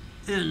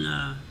 And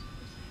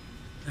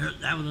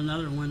that was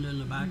another window in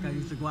the back. I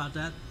used to go out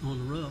that on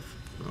the roof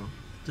Oh.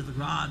 to the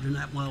garage and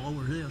that well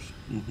over this.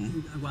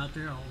 I go out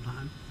there all the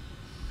time.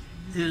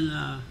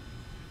 And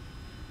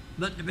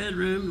but the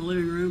bedroom, the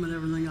living room, and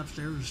everything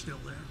upstairs is still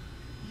there.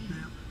 Yeah.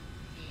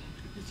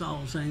 It's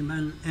all the same,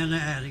 and the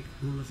attic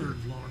on the third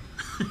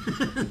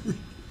floor.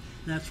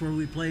 That's where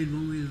we played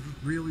when we was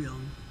real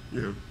young.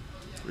 Yeah.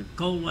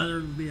 Cold weather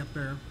would be up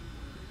there.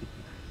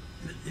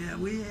 But yeah,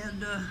 we had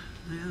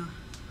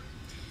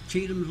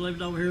Cheatham's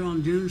lived over here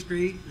on June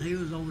Street. He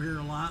was over here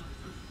a lot,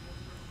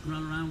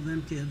 running around with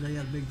them kids. They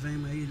had a big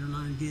family, 8 or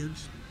 9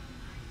 kids.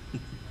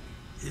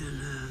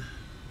 And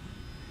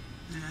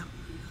yeah.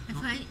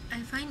 I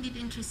find it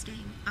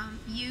interesting.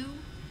 You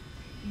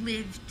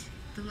lived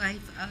the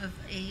life of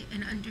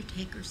an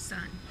undertaker's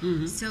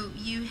son. So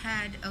you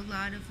had a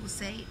lot of, we'll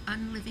say,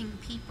 unliving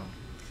people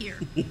here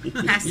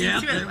passing Yeah,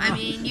 through. I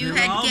mean, you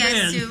they were all had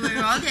guests dead. who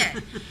were all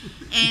dead.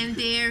 And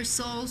their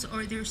souls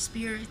or their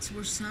spirits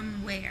were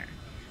somewhere.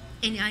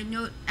 And I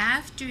know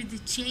after the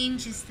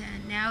changes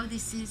then, now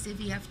this is a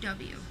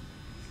VFW.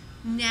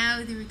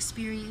 Now they're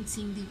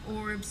experiencing the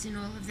orbs and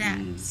all of that.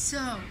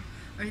 So,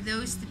 are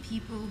those the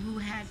people who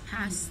had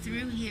passed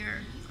through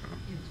here?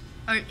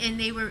 And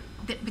they were,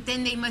 but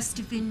then they must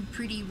have been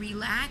pretty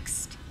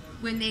relaxed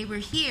when they were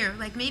here.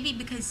 Like maybe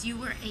because you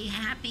were a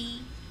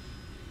happy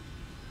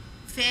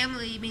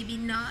family, maybe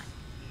not.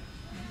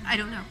 I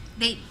don't know.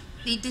 They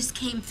just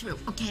came through.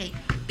 Okay,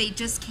 they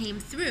just came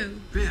through.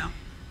 Yeah.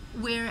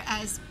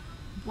 Whereas,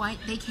 why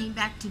they came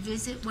back to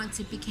visit once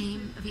it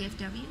became a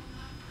VFW?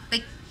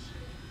 Like,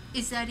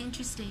 is that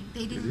interesting?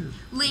 They didn't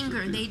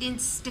linger. They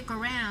didn't stick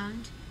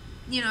around.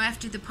 You know,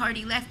 after the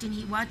party left and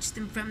he watched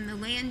them from the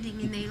landing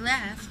and they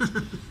left,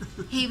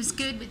 he was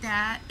good with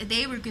that.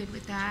 They were good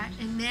with that.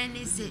 And then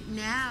is it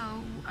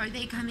now, are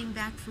they coming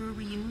back for a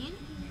reunion?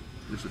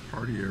 It's a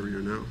party area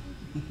now.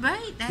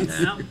 Right,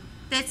 Yeah.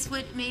 that's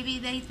what maybe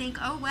they think,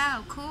 oh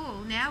wow,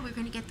 cool, now we're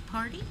going to get the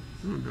party?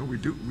 No, we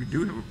do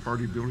have a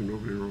party building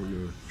over there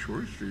on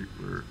Shore Street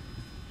where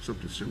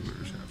something similar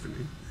is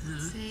happening.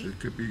 See? It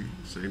could be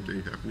the same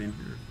thing happening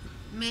here.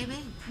 Maybe,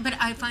 but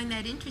I find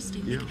that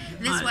interesting. Yeah.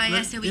 That's why I But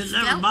asked how he it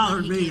never felt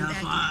bothered when he me. came That's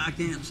back. why I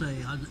can't say.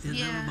 It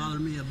Yeah. never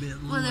bothered me a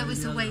bit. one Well, way that or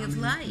was the other. way I of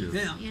mean, life,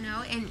 Yeah. you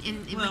know. And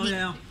Well, when he,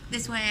 yeah.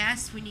 that's why I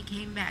asked when he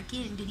came back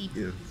in, did he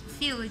Yeah.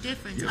 feel a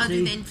difference Yeah. other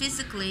See? than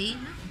physically?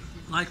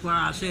 Like where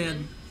I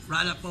said,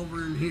 right up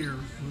over in here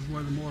was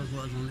where the morgue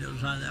was on the other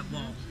side of that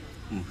wall.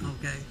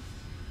 Okay.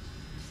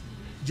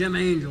 Jim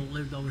Angel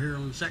lived over here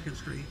on 2nd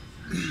Street.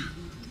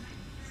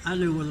 I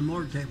knew where the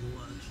morgue table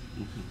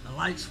was. The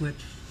light switch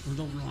was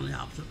over on the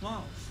opposite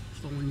wall.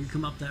 So when you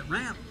come up that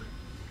ramp,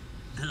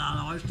 and I'd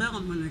always tell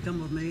them when they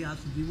come with me, I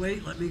said, you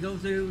wait, let me go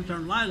through,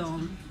 turn the light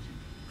on,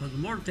 because the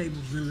morgue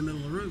table's in the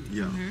middle of the room.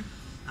 Yeah.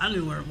 I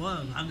knew where it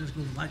was. I just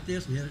go like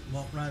this and hit it,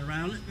 walk right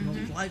around it, and go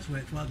with the light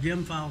switch. Well,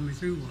 Jim followed me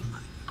through one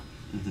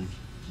night.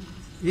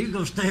 He was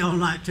going to stay all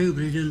night too,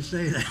 but he didn't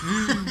stay there.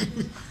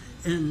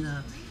 And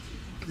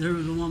there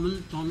was a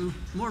woman on the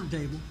morgue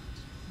table,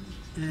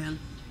 and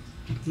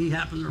he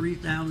happened to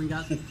reach down and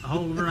got a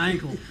hold of her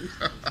ankle.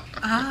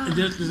 And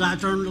just as I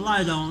turned the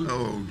light on,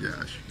 Oh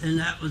gosh. and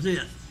that was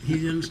it. He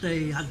didn't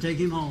stay. I'd take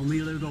him home.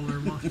 He lived over there.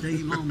 Wanted to take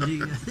him home.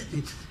 And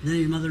then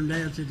his mother and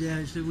dad said, "Yeah."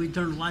 He said, "We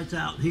turned the lights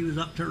out," and he was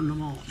up turning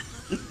them on.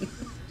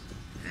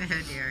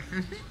 Oh dear,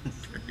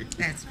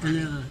 that's And funny.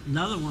 then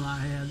another one I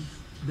had,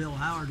 Bill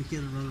Howard, the kid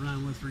I rode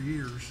around with for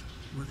years,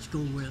 went to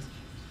school with.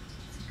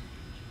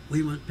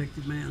 We went and picked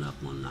the man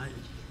up one night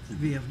at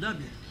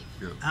VFW.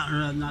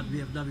 Yeah. Not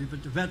VFW,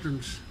 but the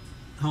Veterans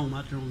Home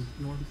out there on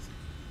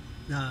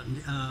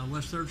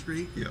West 3rd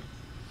Street. Yeah.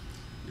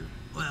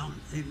 Well,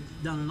 they'd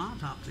done an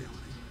autopsy on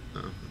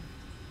him.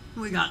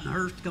 Uh-huh. We got in the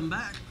hearse to come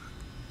back,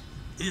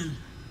 and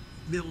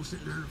Bill was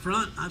sitting there in the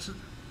front. I said,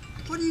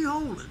 "What are you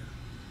holding?"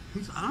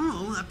 He said, "I don't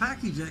know, that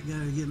package that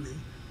guy gave me."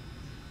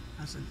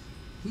 I said,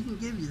 "He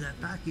didn't give you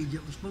that package.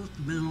 It was supposed to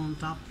have been on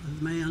top of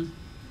the man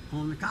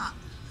on the cot.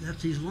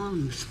 That's his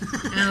lungs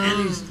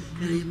and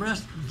his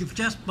breast,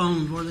 chest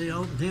bones where they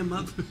opened him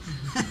up.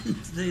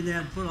 They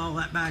had to put all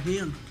that back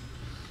in.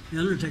 The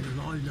Undertaker's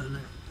always done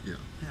that. Yeah.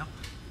 Yeah.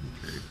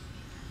 Okay.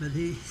 But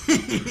he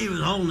he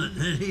was holding it,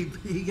 and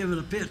he gave it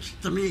a pitch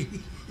to me.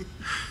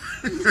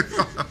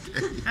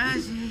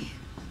 Oh, gee.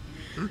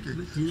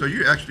 Okay. So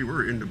you actually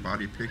were in the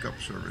body pickup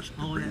service. to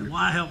Oh bring yeah, the-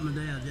 well, I helped my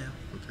dad. Yeah.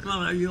 Okay.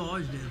 Well, you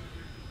always did.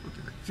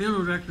 Okay.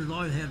 Funeral directors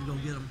always had to go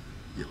get them.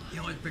 Yeah. He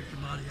always picked the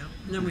body up.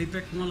 And then we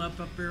picked one up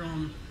there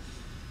on,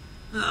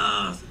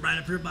 right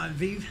up here by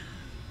V,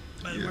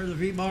 Yeah. where the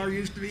V bar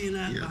used to be, and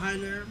that Yeah.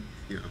 behind there.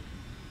 Yeah.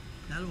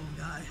 That old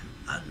guy,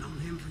 I'd known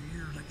him for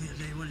years. I can't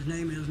tell you what his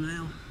name is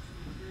now,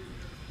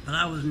 but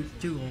I wasn't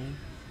too old.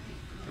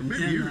 Or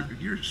maybe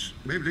And,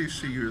 maybe they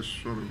see you as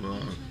sort of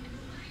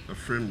a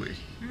friendly,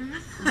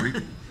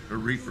 a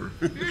reaper.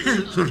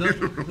 So they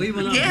don't know. We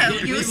went up Yeah, to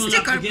get, you we went stick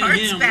up to our get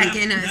parts him. back That-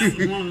 in us. That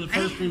was one of the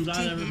I first ones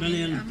I'd did ever it. been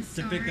in I'm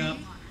to pick sorry. up.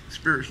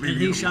 Spirits leave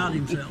And you he shot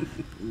alone. himself.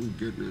 Oh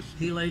goodness.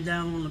 He laid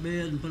down on the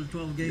bed and put a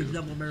 12 gauge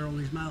double barrel in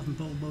his mouth and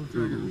pulled both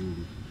triggers. Ooh,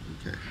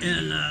 okay.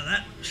 And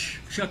that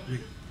shook me.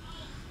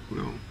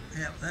 Well,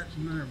 Yeah, that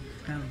nerve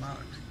kind of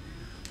bothered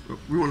me.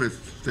 we want to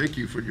thank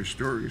you for your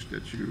stories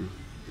that you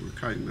were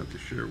kind enough to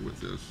share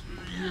with us.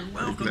 You're I'm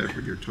welcome. glad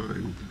for your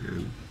time,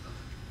 and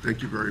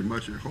thank you very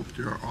much. I hope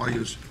that our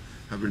audience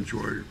have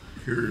enjoyed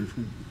hearing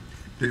from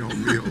Dale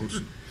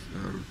Mills.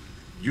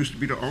 Used to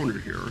be the owner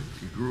here.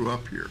 He grew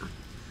up here.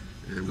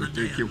 And we My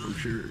thank dad him for owned it.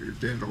 sharing, your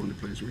dad owned the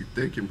place, and we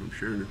thank him for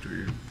sharing it to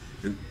you.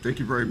 And thank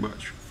you very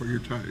much for your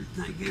time.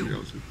 Thank you.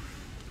 Nelson.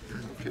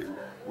 Okay,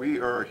 we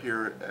are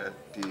here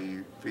at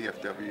the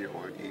VFW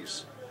on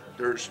East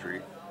 3rd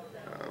Street.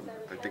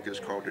 I think it's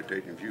called the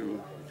Dayton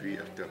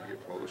VFW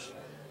Post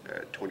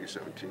at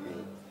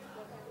 2017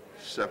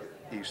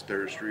 East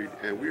 3rd Street.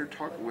 And we are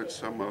talking with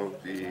some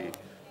of the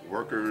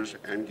workers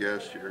and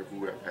guests here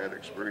who have had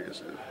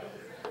experiences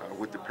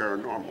with the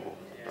paranormal.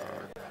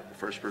 The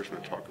first person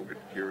I'm talking with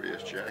here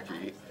is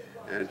Jackie.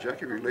 And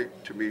Jackie, relate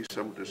to me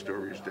some of the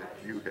stories that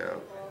you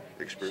have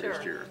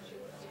experienced Sure. here.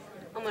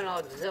 I'm an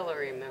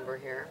auxiliary member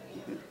here,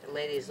 the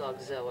ladies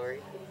auxiliary,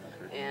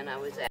 and I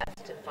was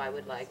asked if I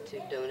would like to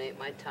donate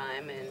my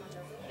time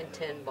and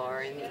tend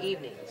bar in the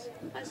evenings.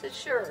 I said,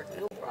 sure,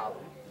 no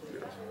problem.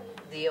 Yes.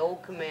 The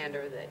old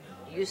commander that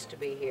used to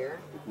be here,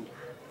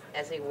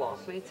 as he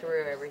walked me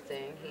through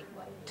everything, he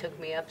took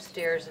me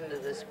upstairs into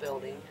this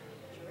building,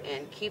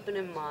 and keeping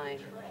in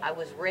mind, I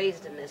was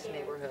raised in this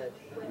neighborhood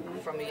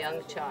from a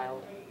young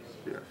child,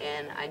 Yes.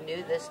 and I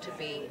knew this to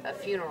be a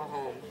funeral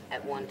home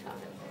at one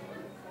time.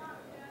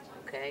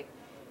 Okay,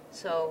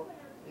 so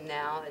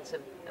now it's a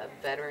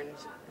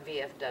veterans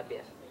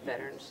VFW,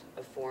 Veterans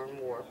of Foreign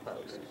War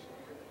Post,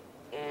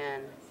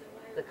 and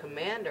the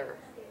commander,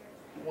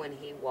 when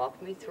he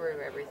walked me through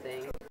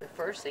everything, the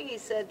first thing he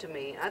said to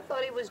me, I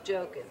thought he was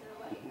joking.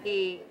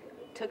 He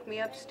took me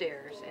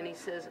upstairs and he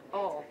says,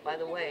 "Oh, by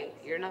the way,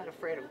 you're not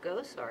afraid of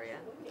ghosts, are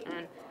you?"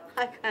 And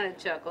I kind of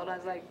chuckled. I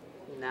was like,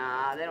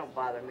 "Nah, they don't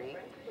bother me."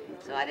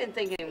 So I didn't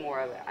think any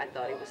more of it. I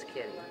thought he was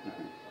kidding.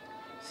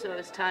 So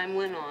as time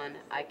went on,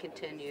 I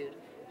continued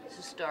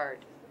to start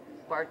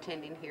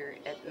bartending here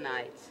at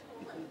nights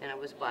and I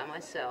was by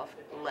myself,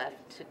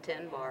 left to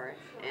 10 bar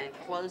and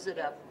close it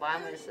up by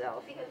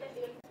myself.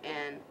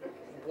 And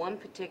one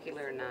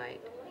particular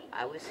night,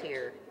 I was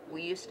here.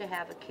 We used to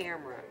have a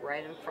camera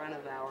right in front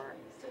of our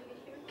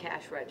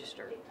cash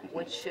register,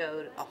 which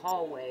showed a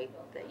hallway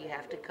that you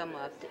have to come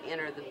up to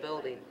enter the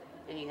building,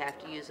 and you have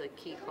to use a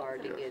key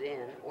card to get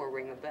in or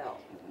ring a bell.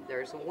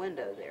 There's a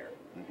window there,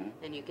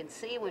 and you can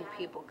see when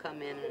people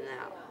come in and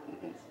out.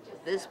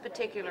 This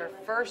particular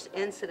first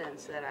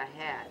incident that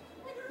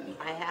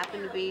I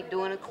happened to be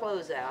doing a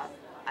closeout.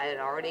 I had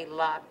already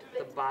locked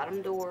the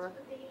bottom door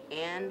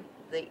and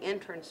the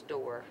entrance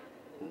door,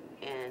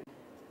 and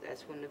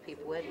that's when the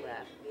people had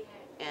left.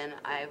 And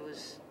I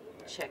was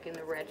checking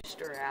the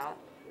register out,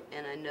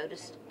 and I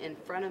noticed in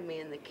front of me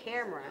in the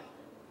camera,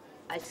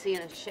 I seen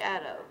a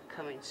shadow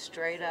coming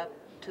straight up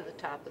to the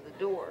top of the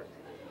door.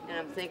 And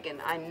I'm thinking,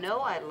 I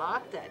know I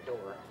locked that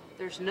door.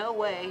 There's no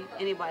way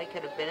anybody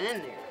could have been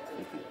in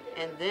there.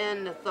 And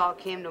then the thought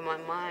came to my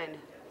mind,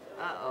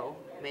 uh-oh,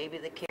 maybe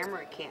the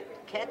camera can't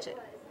catch it,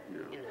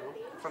 you know,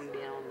 from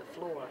being on the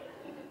floor.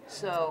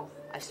 So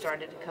I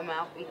started to come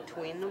out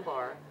between the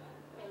bar,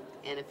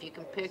 and if you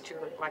can picture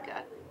like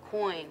a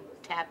coin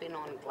tapping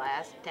on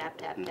glass, tap,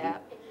 tap,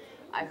 tap,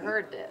 I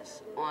heard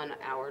this on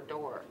our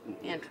door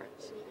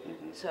entrance.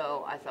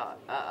 So I thought,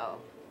 uh-oh,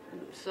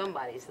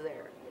 somebody's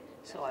there.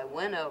 So I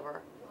went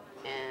over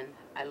and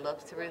I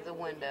looked through the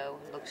window,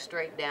 looked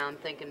straight down,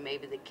 thinking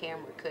maybe the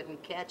camera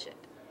couldn't catch it.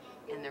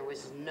 And there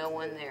was no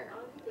one there.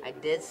 I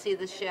did see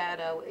the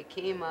shadow, it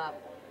came up,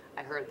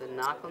 I heard the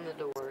knock on the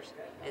doors,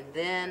 and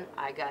then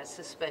I got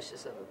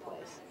suspicious of the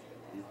place.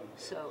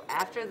 So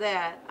after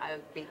that, I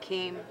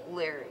became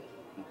leery.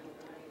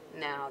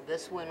 Now,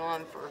 this went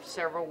on for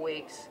several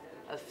weeks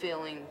of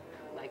feeling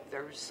like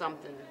there was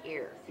something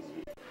here.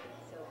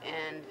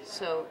 And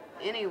so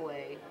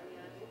anyway,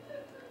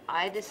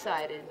 I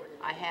decided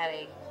I had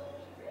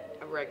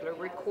a regular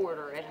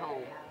recorder at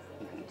home,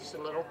 just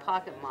a little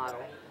pocket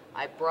model.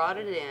 I brought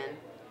it in,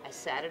 I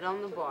sat it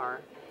on the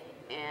bar,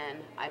 and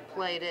I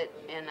played it,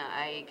 and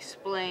I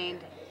explained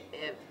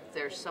if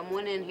there's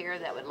someone in here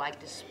that would like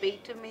to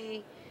speak to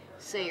me,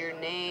 say your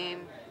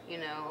name. You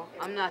know,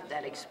 I'm not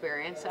that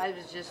experienced. I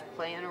was just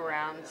playing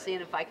around,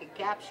 seeing if I could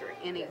capture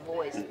any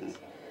voices.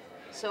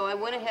 So I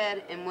went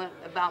ahead and went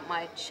about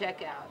my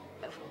checkout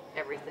of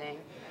everything,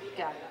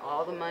 got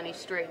all the money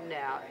straightened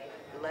out,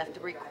 left the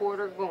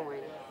recorder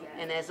going,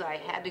 and as I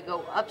had to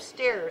go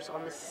upstairs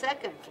on the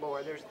second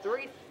floor, there's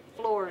 3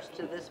 floors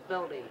to this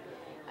building,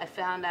 I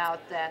found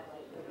out that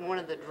one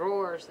of the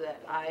drawers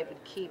that I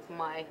would keep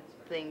my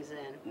things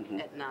in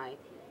at night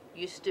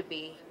used to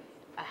be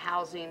a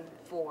housing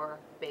for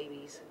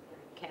babies'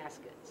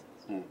 caskets.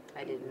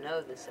 I didn't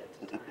know this at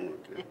the time.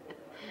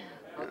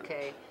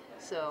 Okay,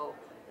 so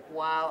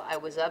while I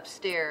was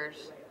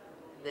upstairs,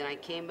 then I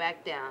came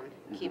back down,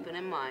 keeping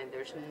in mind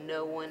there's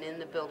no one in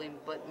the building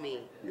but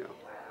me.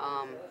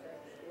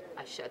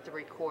 I shut the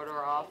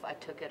recorder off, I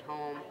took it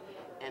home,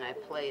 and I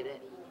played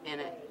it.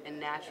 And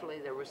naturally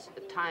there was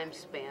a time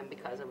span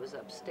because I was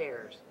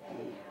upstairs.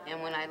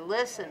 And when I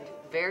listened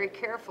very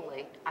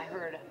carefully, I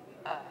heard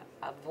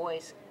a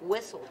voice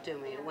whistle to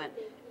me. It went,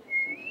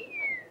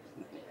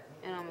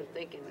 and I'm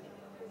thinking,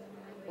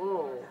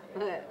 whoa.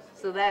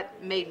 So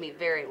that made me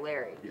very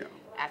leery.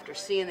 After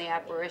seeing the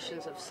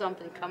apparitions of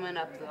something coming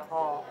up the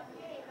hall,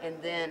 and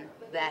then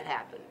that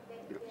happened.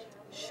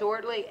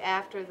 Shortly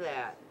after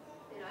that,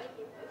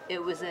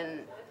 it was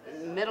in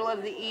the middle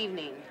of the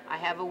evening. I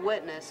have a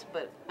witness,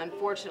 but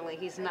unfortunately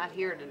he's not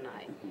here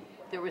tonight.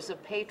 There was a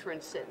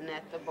patron sitting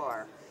at the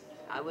bar.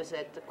 I was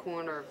at the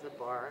corner of the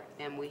bar,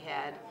 and we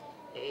had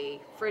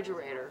a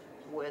refrigerator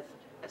with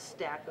a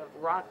stack of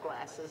rock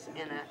glasses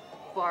and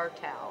a bar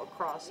towel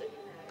across it.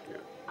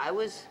 I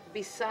was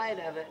beside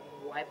of it,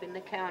 wiping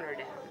the counter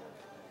down.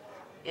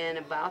 And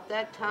about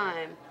that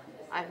time,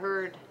 I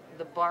heard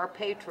the bar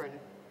patron,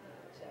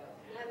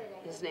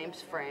 his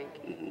name's Frank,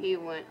 he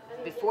went,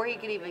 before he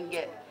could even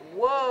get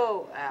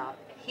whoa out,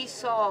 he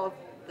saw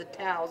the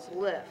towels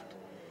lift.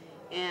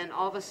 And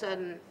all of a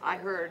sudden, I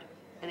heard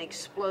an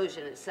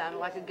explosion. It sounded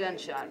like a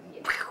gunshot.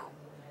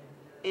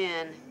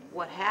 And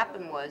what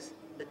happened was,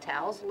 the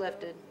towels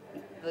lifted,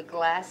 the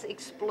glass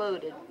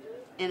exploded,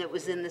 and it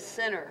was in the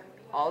center.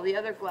 All the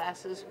other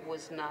glasses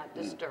was not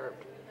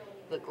disturbed.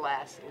 The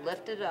glass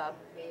lifted up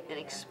and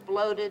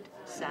exploded,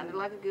 sounded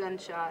like a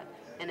gunshot,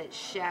 and it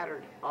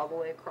shattered all the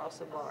way across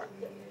the bar.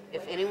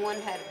 If anyone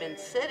had been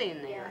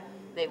sitting there,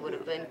 they would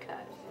have been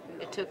cut.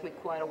 It took me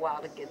quite a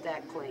while to get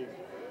that clean,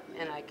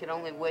 and I could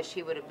only wish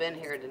he would have been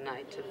here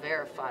tonight to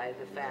verify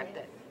the fact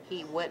that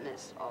he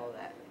witnessed all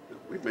that.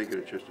 We may get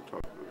a chance to talk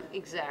about it.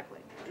 Exactly.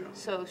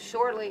 So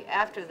shortly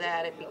after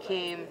that, it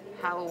became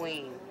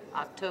Halloween,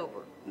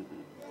 October.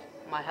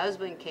 My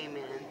husband came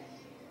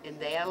in, and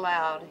they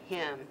allowed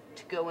him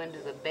to go into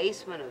the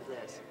basement of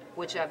this,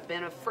 which I've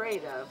been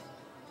afraid of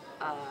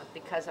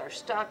because our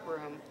stock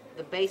room,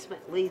 the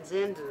basement leads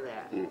into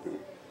that.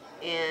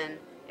 And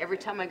every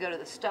time I go to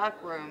the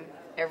stock room,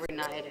 every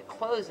night at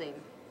closing,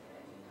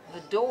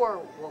 the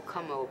door will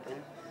come open,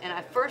 And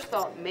I first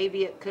thought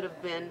maybe it could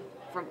have been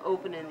from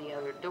opening the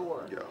other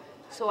door. Yeah.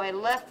 So I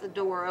left the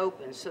door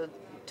open, so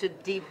to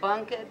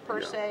debunk it per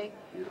Yeah. se,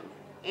 Yeah.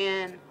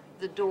 and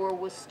the door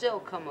was still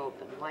come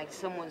open, like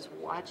someone's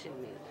watching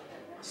me.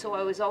 So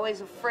I was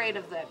always afraid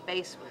of that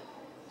basement.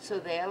 So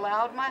they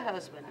allowed my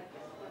husband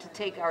to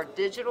take our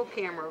digital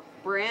camera,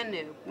 brand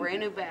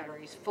new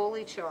batteries,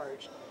 fully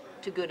charged,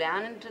 to go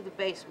down into the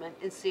basement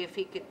and see if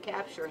he could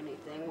capture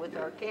anything with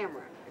our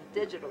camera, a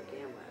digital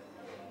camera.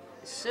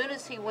 As soon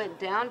as he went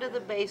down to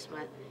the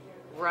basement,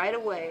 right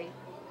away,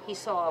 he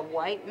saw a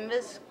white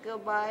mist go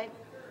by,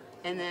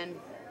 and then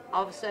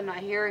all of a sudden I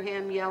hear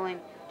him yelling,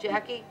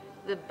 "Jackie,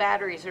 the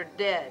batteries are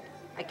dead.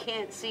 I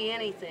can't see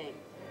anything.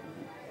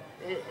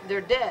 They're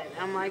dead."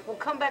 I'm like, "Well,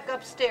 come back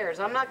upstairs.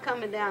 I'm not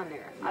coming down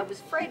there." I was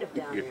afraid of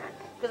down there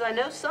because I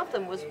know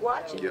something was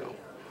watching me.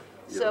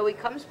 So he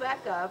comes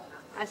back up.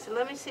 I said,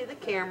 "Let me see the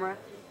camera."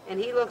 And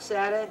he looks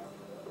at it.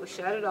 We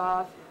shut it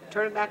off,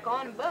 turn it back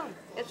on, and boom,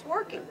 it's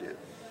working.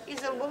 He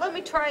said, "Well, let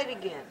me try it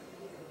again."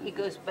 He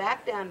goes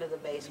back down to the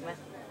basement.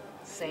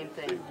 Same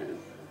thing.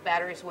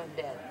 Batteries went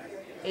dead.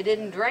 It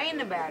didn't drain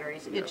the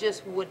batteries. It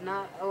just would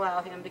not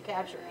allow him to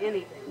capture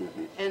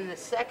anything. And the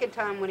second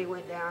time when he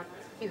went down,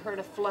 he heard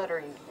a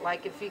fluttering.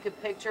 Like if you could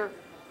picture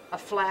a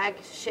flag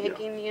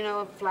shaking, you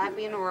know,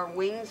 flapping, or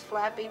wings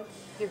flapping,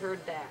 he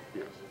heard that.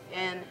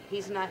 And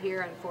he's not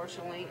here,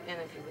 unfortunately,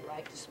 and if you would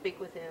like to speak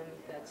with him,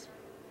 that's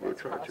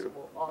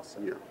possible also.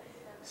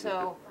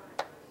 So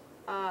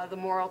the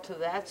moral to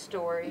that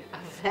story,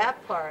 of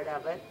that part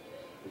of it,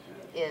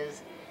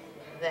 is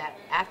that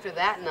after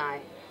that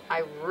night,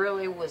 I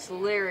really was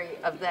leery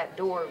of that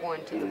door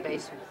going to the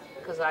basement,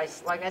 because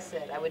like I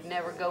said, I would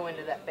never go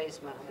into that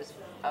basement.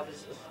 I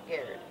was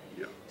scared.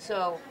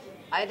 So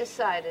I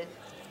decided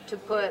to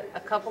put a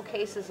couple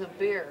cases of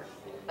beer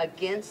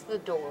against the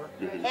door,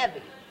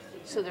 heavy,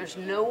 so there's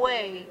no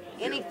way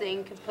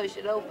anything could push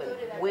it open.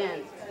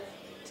 Wind,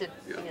 to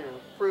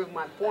prove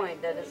my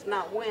point that it's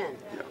not wind.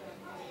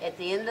 At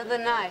the end of the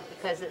night,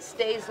 because it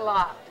stays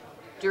locked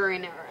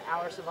during our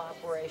hours of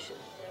operation,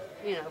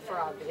 for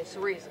obvious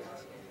reasons,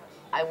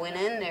 I went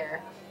in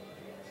there,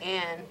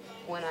 and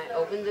when I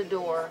opened the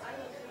door,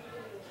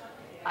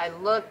 I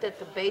looked at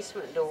the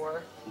basement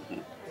door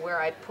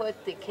where I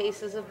put the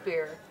cases of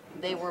beer.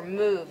 They were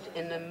moved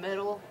in the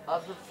middle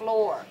of the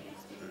floor.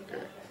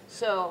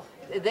 So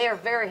they are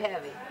very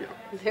heavy.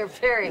 They're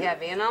very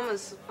heavy, and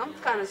I'm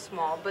kind of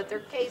small, but they're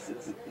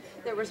cases.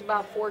 There was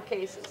about 4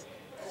 cases.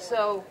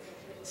 So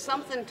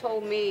something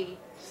told me,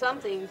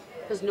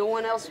 because no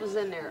one else was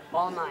in there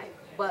all night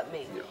but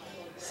me.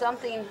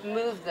 Something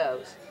moved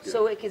those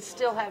so it could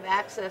still have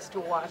access to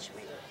watch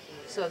me.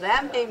 So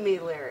that made me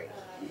leery.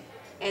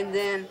 And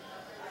then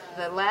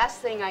the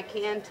last thing I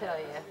can tell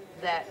you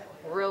that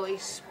really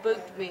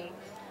spooked me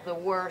the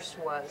worst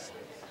was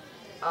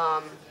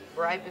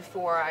right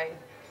before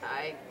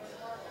I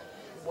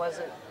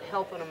wasn't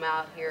helping them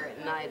out here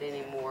at night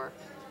anymore.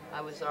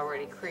 I was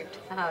already creeped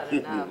out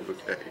enough.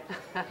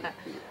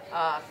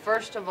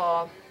 First of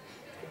all,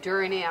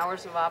 during the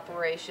hours of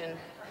operation,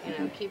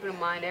 keeping in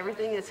mind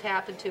everything that's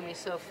happened to me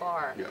so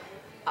far,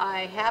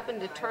 I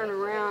happened to turn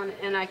around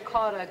and I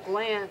caught a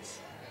glance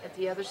at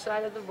the other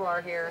side of the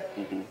bar here,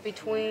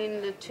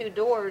 between the 2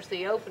 doors,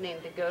 the opening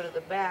to go to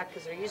the back,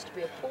 because there used to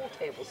be a pool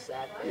table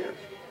sat there.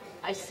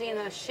 I seen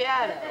a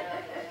shadow,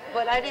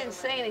 but I didn't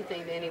say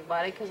anything to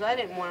anybody because I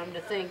didn't want them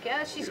to think,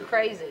 "Yeah, she's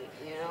crazy,"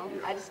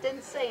 I just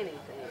didn't say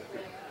anything.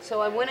 So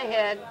I went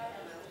ahead.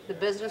 The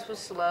business was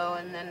slow,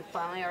 and then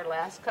finally our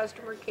last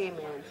customer came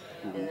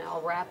in, and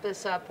I'll wrap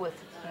this up with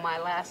my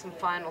last and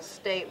final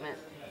statement,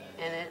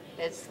 and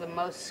it's the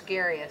most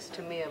scariest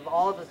to me of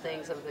all the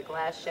things, of the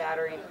glass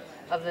shattering,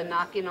 of the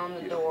knocking on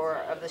the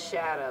door, of the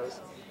shadows.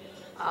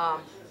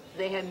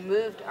 They had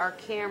moved our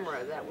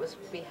camera that was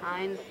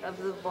behind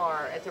of the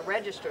bar at the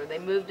register. They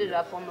moved it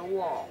up on the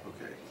wall.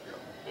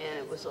 And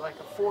it was like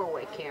a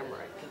 4-way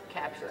camera. It could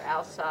capture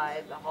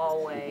outside, the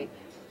hallway,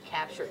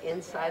 capture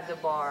inside the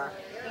bar,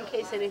 in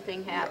case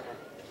anything happened.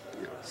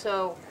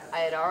 So I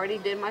had already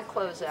did my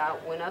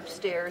closeout, went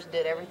upstairs,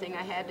 did everything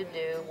I had to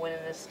do, went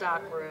in the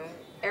stock room,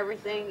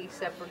 everything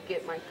except for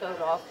get my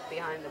coat off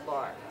behind the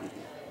bar.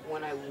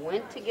 When I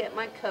went to get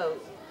my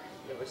coat,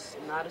 there was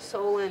not a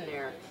soul in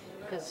there,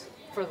 because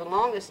for the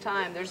longest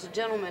time, there's a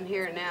gentleman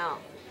here now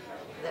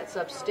that's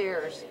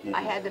upstairs.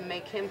 I had to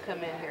make him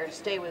come in here and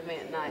stay with me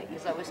at night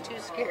because I was too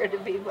scared to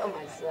be by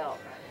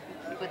myself.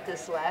 But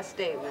this last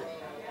statement,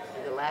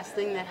 the last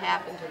thing that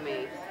happened to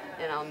me,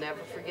 and I'll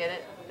never forget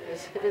it,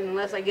 is,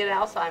 unless I get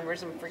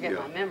Alzheimer's and forget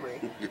my memory.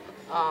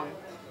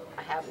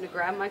 I happened to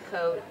grab my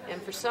coat,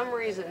 and for some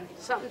reason,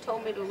 something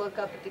told me to look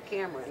up at the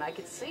camera, and I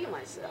could see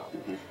myself.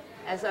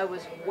 As I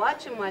was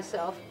watching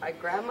myself, I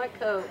grabbed my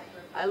coat,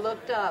 I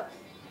looked up,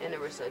 and there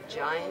was a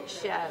giant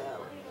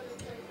shadow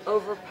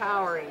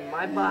overpowering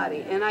my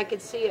body, and I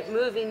could see it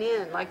moving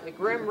in like the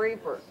Grim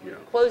Reaper,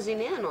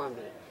 closing in on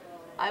me.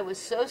 I was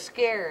so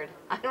scared.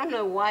 I don't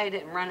know why I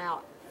didn't run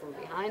out from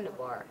behind the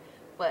bar,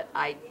 but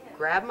I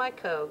grabbed my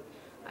coat,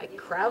 I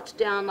crouched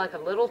down like a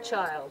little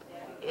child,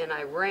 and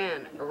I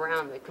ran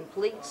around the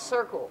complete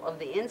circle of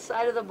the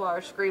inside of the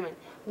bar screaming,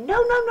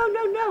 "No, no, no,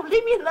 no, no,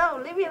 leave me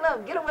alone,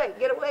 get away,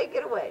 get away,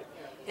 get away."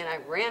 And I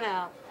ran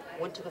out,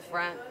 went to the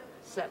front,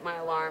 set my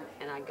alarm,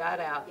 and I got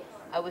out.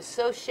 I was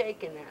so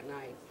shaken that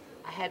night,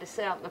 I had to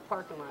sit out in the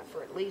parking lot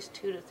for at least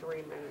 2 to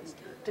 3 minutes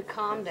to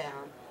calm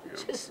down,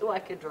 just so I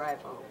could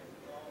drive home.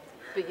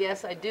 But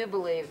yes, I do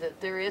believe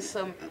that there is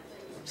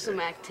some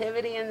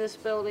activity in this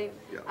building.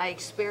 Yeah. I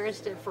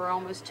experienced it for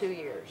almost 2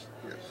 years.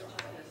 Yes.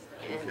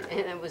 And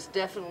it was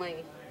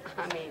definitely,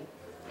 I mean,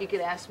 you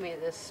could ask me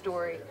this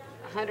story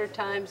 100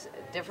 times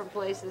at different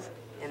places,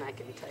 and I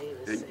can tell you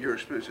the And same. your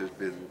experience has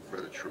been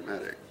rather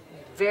traumatic.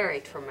 Very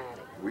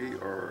traumatic. We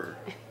are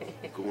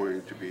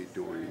going to be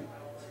doing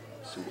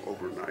some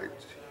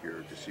overnights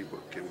here to see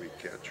what can we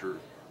capture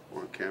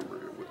on camera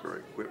with our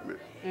equipment.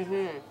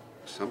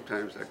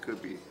 Sometimes that could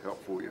be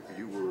helpful if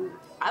you were.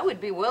 I would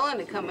be willing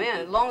to come in,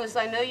 as long as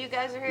I know you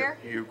guys are here.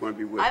 You're going to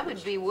be with I us.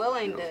 would be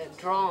willing to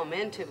draw them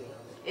into me,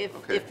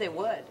 if they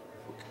would. Okay,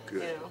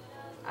 good. You know,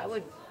 I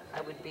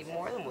would be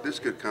more than willing. This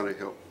could kind of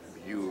help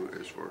you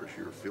as far as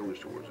your feelings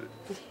towards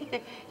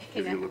it.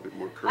 Give you a little bit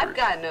more courage. I've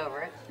gotten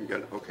over it. You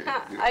got it? Okay.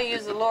 I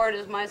use the Lord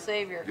as my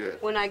Savior.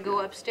 Good. When I go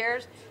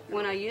upstairs,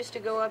 when I used to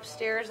go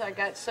upstairs, I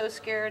got so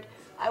scared,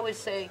 I would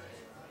say,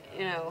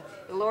 you know,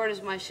 the Lord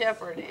is my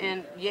shepherd,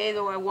 and yea,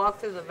 though I walk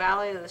through the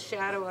valley of the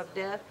shadow of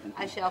death,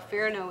 I shall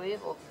fear no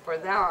evil, for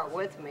thou art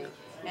with me.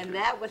 And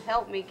that would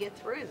help me get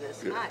through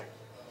this Good. night,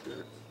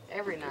 Good.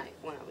 every night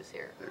when I was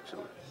here.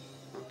 Excellent.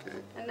 Okay.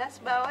 And that's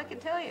about all I can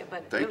tell you,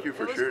 but Thank you it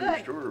for was sharing your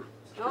good. story.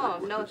 Oh,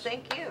 with no, us.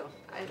 thank you.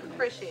 I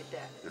appreciate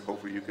that. And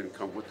hopefully you can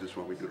come with us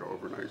when we do the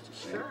overnights to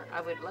see. Sure, I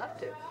would love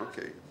to.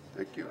 Okay,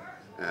 thank you.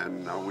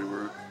 And now we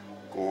will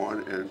go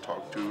on and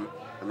talk to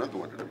another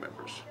one of the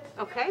members.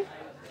 Okay.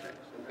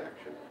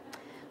 Action.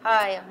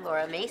 Hi, I'm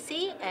Laura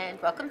Macy,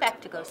 and welcome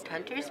back to Ghost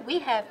Hunters. We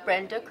have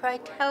Brenda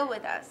Kreitel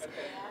with us.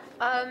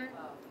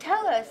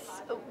 Tell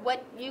us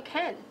what you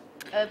can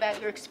about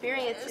your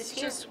experiences It's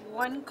here. just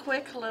one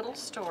quick little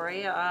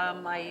story.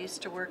 I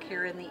used to work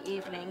here in the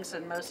evenings,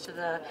 and most of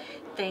the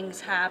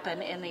things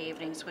happen in the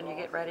evenings when you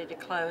get ready to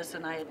close,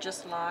 and I had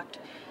just locked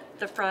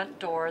the front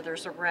door.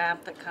 There's a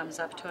ramp that comes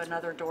up to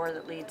another door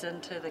that leads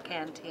into the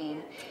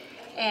canteen,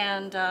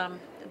 and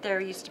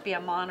there used to be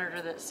a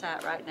monitor that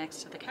sat right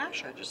next to the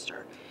cash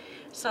register.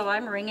 So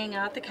I'm ringing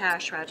out the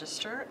cash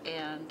register,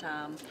 and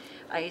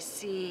I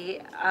see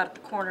out of the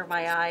corner of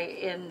my eye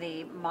in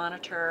the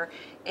monitor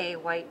a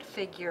white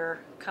figure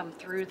come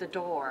through the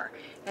door.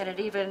 And it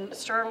even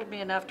startled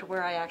me enough to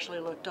where I actually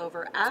looked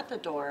over at the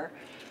door,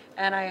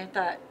 and I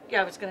thought,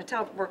 yeah, I was going to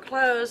tell them we're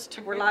closed,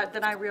 we're locked.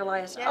 Then I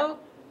realized, oh,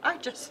 I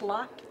just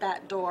locked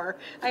that door.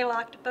 I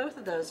locked both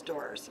of those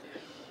doors.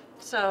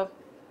 So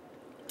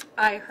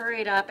I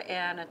hurried up,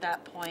 and at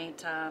that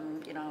point,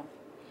 you know,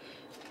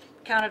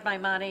 counted my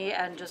money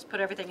and just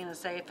put everything in the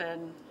safe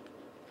and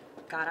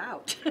got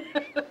out.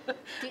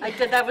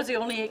 That was the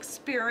only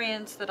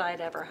experience that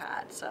I'd ever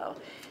had. So,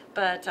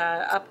 but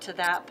up to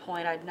that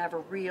point, I'd never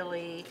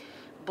really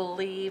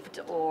believed,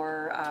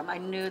 or I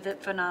knew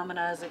that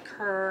phenomena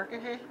occur.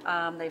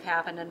 They've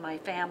happened in my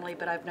family,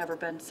 but I've never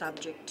been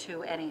subject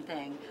to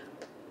anything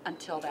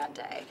until that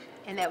day.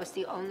 And that was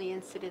the only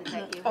incident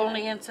that you had?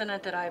 Only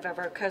incident that I've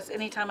ever, because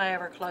anytime I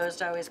ever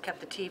closed, I always kept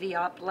the TV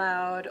up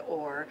loud,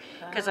 or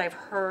because I've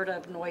heard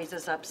of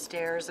noises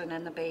upstairs and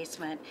in the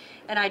basement,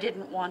 and I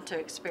didn't want to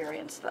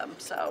experience them.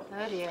 So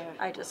Oh dear.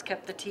 I just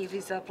kept the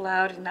TVs up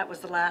loud, and that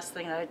was the last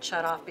thing I'd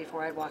shut off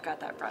before I'd walk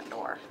out that front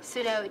door.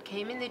 So now it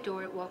came in the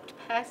door, it walked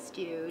past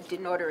you,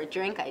 didn't order a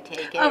drink, I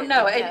take it? Oh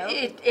no,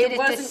 Did it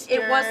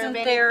wasn't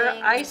there.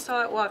 anything? I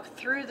saw it walk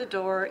through the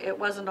door. It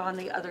wasn't on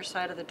the other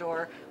side of the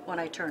door when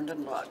I turned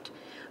and looked.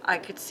 I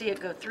could see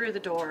it go through the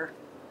door,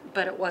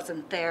 but it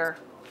wasn't there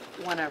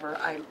whenever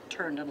I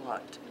turned and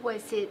looked.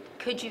 Was it,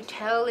 could you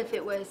tell if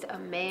it was a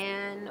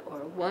man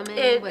or a woman?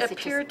 It Was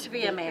appeared just to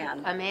be a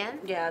man. A man?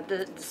 Yeah,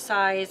 the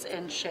size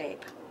and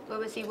shape. What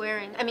was he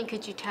wearing? I mean,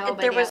 could you tell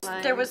by There the was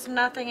outline? there was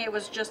nothing. It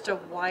was just a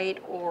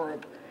white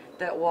orb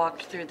that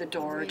walked through the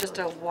door. Really? Just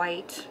a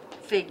white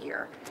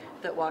figure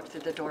that walked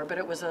through the door, but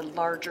it was a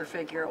larger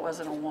figure. It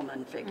wasn't a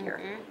woman figure.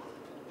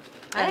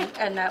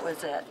 And that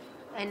was it.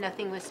 And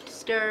nothing was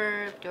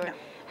disturbed, or No.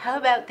 how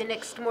about the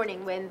next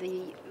morning when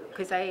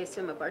because I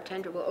assume a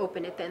bartender will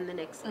open it then the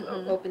next,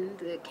 open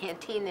the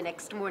canteen the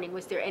next morning,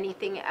 was there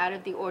anything out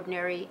of the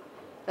ordinary,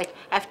 like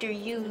after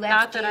you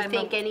left, do you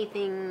think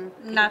anything?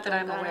 Not that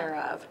I'm got aware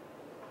out? of.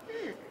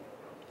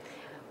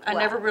 I Wow.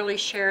 never really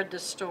shared the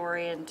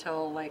story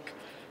until like,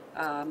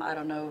 I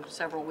don't know,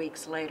 several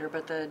weeks later,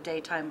 but the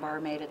daytime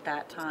barmaid at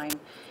that time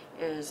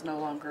is no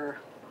longer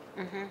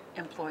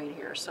employed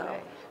here, so.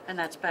 Right. And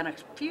that's been a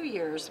few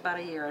years, about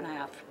a year and a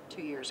half,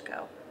 2 years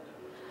ago.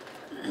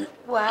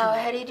 Wow,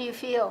 how did you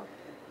feel?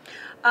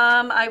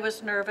 I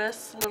was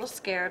nervous, a little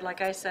scared.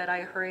 Like I said,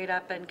 I hurried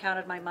up and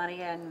counted my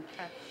money and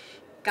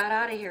got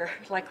out of here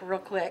like real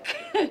quick.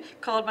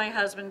 Called my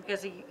husband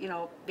because he, you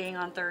know, being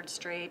on 3rd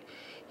Street,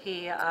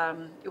 he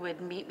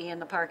would meet me in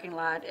the parking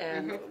lot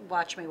and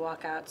watch me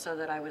walk out so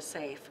that I was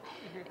safe.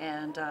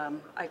 And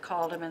I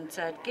called him and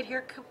said, get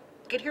here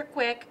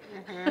quick.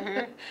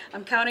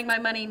 I'm counting my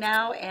money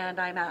now and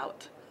I'm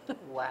out.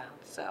 Wow.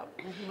 So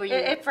Were you-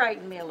 it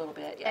frightened me a little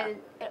bit, yeah. And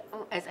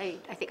as I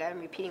think I'm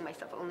repeating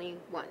myself, only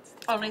once.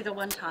 Only the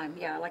one time,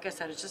 yeah. Like I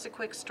said, it's just a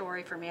quick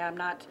story for me. I'm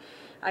not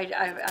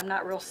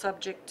real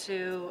subject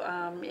to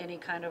any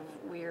kind of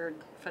weird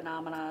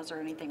phenomena or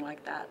anything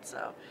like that.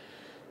 So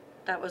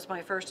that was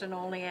my first and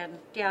only. And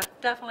yeah,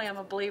 definitely, I'm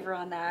a believer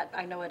on that.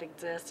 I know it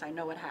exists. I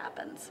know it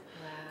happens.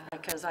 Wow.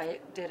 Because I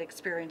did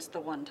experience the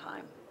one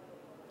time.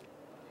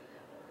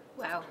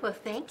 Wow. Well,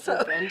 thank you,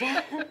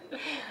 Brenda.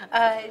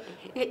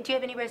 Do you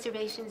have any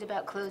reservations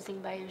about closing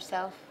by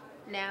yourself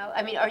now?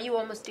 I mean, are you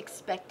almost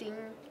expecting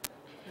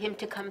him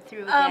to come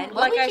through again?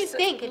 What would you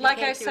think if he like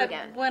came I through said,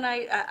 again? when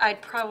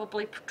I'd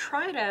probably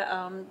try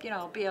to, you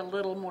know, be a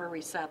little more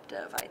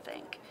receptive, I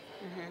think.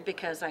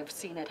 Because I've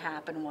seen it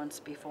happen once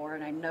before,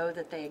 and I know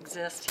that they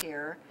exist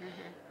here.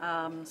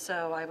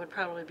 So I would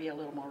probably be a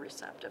little more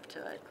receptive to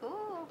it. Cool.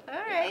 All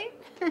right.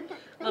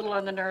 A little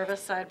on the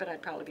nervous side, but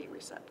I'd probably be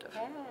receptive.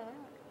 Yeah.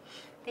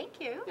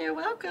 Thank you. You're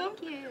welcome.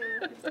 Thank you.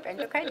 Ms.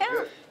 Brenda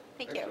Cardell.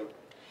 Thank you.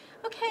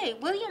 Okay,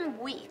 William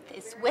Weath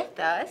is with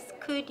us.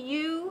 Could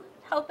you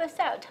help us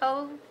out?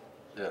 Tell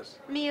Yes,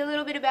 me a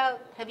little bit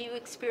about, have you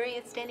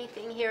experienced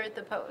anything here at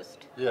the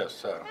Post?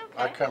 yes.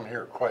 I Okay. come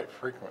here quite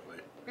frequently.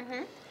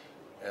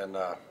 And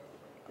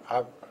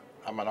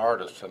I'm an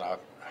artist, and I've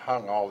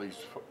hung all these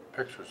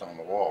pictures on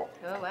the wall.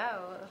 Oh, wow.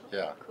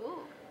 Yeah. Cool.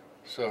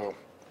 So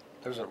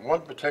there's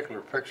one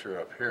particular picture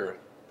up here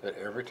that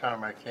every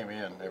time I came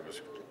in, it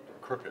was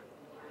crooked.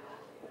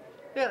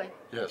 Really?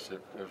 Yes,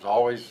 it was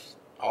always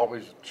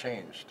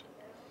changed,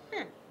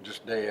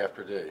 just day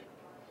after day.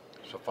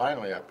 So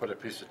finally, I put a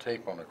piece of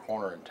tape on the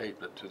corner and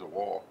taped it to the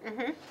wall.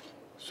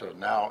 So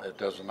now it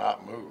does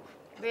not move.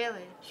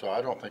 Really? So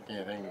I don't think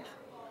anything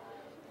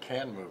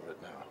can move it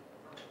now.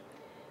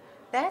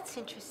 That's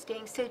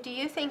interesting. So do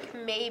you think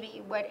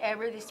maybe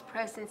whatever this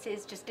presence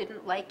is just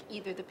didn't like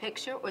either the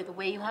picture or the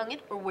way you hung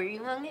it or where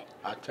you hung it?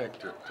 I think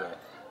that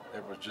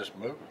it was just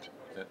moved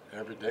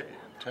every day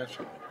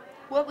intentionally.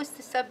 What was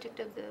the subject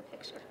of the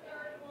picture?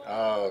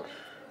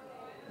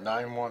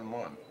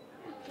 911.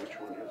 Which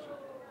one is it?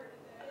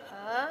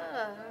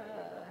 Ah.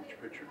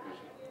 Which picture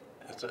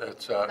is it?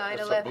 It's a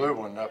 9/11. blue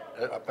one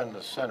up in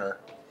the center,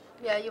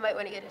 Yeah, you might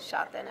want to get a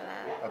shot then of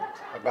that.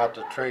 about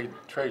the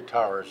trade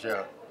towers.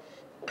 Yeah,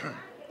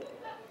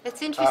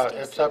 It's interesting.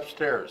 it's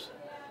upstairs.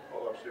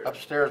 Oh, upstairs.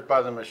 Upstairs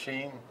by the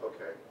machine.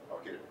 Okay, I'll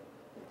get it.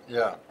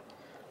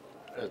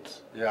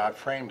 Yeah, I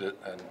framed it,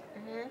 and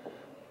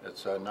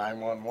it's a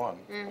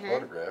 911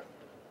 photograph.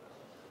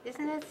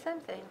 Isn't that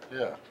something?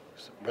 Yeah,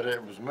 but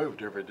it was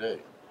moved every day.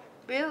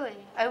 Really?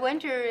 I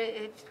wonder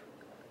if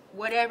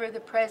whatever the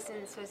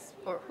presence was,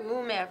 or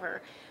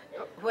whoever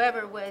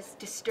was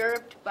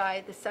disturbed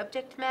by the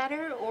subject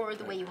matter, or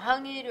the way you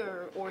hung it,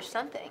 or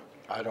something.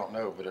 I don't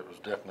know, but it was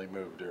definitely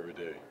moved every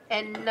day.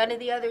 And none of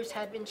the others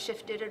had been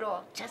shifted at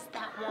all, just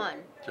that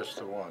one. Just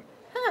the one.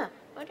 Huh,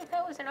 wonder if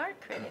that was an art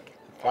critic.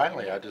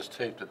 Finally, I just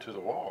taped it to the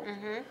wall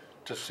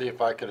to see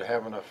if I could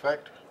have an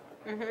effect,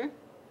 and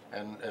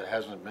it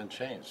hasn't been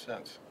changed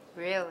since.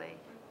 Really?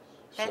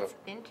 That's So-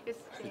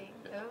 interesting.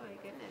 Oh my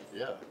goodness.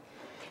 Yeah.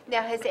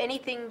 Now, has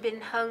anything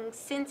been hung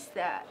since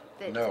that?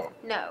 No.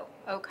 No.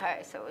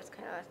 Okay, so it's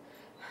kind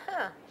of,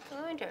 I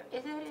wonder,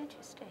 isn't it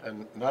interesting?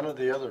 And none of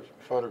the other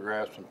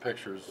photographs and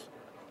pictures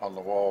on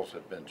the walls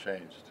have been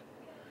changed.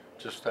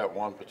 Just that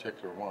one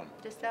particular one.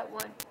 Just that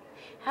one.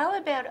 How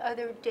about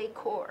other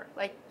decor?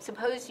 Like,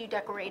 suppose you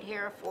decorate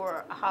here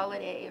for a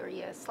holiday, or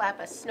you slap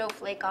a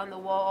snowflake on the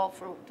wall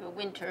for the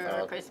winter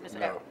or Christmas,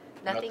 whatever.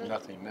 No, Nothing?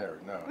 nothing there,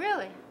 no.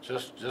 Really?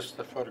 Just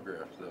the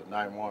photograph, the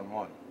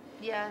 911,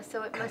 Yeah,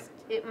 so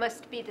it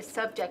must be the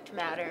subject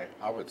matter.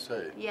 I would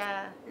say.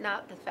 Yeah,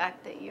 not the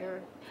fact that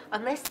you're,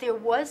 unless there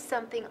was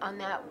something on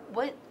that,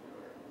 what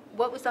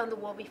was on the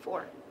wall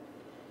before?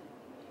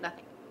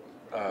 Nothing.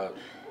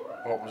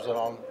 What was it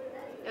on?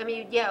 I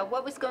mean, yeah,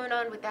 what was going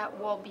on with that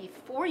wall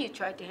before you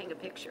tried to hang a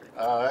picture?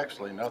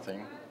 Actually,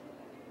 nothing.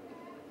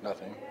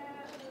 Nothing.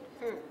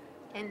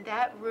 And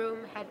that room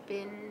had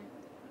been,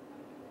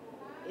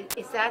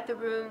 is that the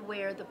room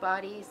where the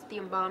bodies, the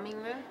embalming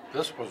room?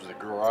 This was the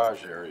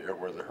garage area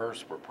where the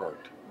hearse were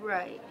parked.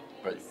 Right.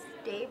 But-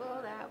 Stable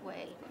that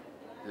way,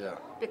 Yeah,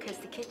 because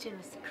the kitchen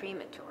was the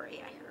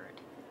crematory, I heard.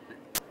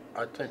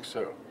 I think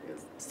so.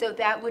 So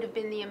that would have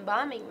been the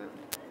embalming room.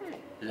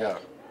 Yeah,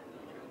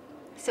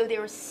 So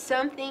there was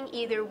something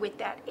either with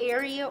that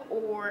area,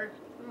 or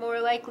more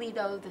likely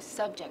though, the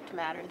subject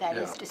matter that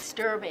is Yeah.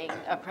 disturbing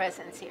a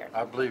presence here.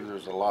 I believe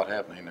there's a lot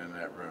happening in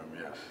that room,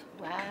 yes.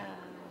 Wow.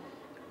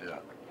 Yeah.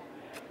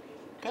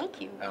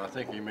 Thank you. And I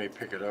think you may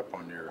pick it up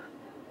on your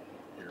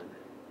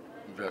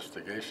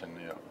investigation,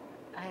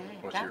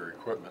 with That- your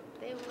equipment.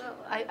 They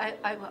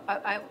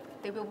will.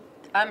 They will.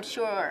 I'm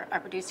sure our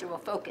producer will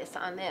focus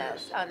on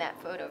this, on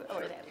that photo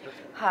or that.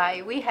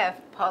 Hi, we have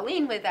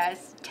Pauline with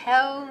us.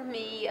 Tell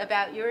me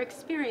about your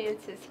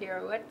experiences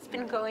here. What's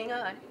been going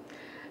on?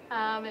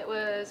 It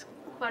was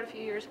quite a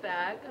few years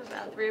back,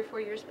 about 3 or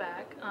 4 years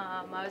back.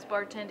 I was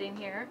bartending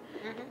here,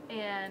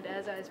 and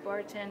as I was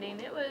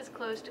bartending, it was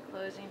close to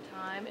closing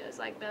time. It was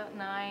like about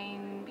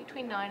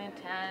between 9 and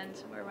 10,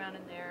 somewhere around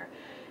in there.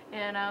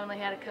 And I only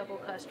had a couple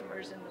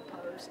customers in the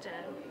Post,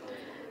 and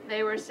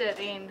they were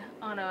sitting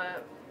on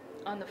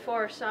the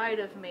far side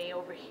of me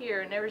over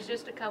here, and there was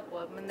just a couple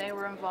of them, and they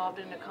were involved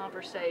in a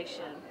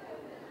conversation.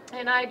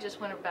 And I just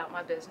went about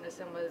my business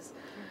and was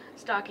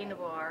stocking the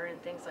bar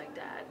and things like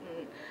that.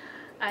 And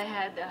I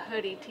had a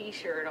hoodie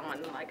t-shirt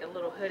on, like a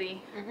little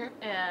hoodie,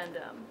 and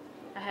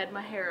I had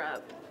my hair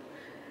up.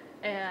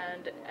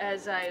 And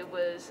as I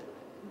was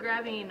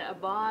grabbing a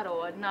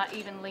bottle and not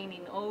even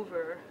leaning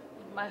over,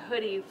 my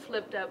hoodie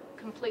flipped up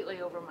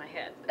completely over my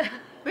head.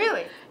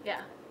 Really?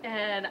 Yeah.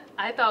 And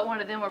I thought one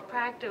of them were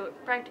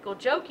practical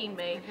joking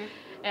me.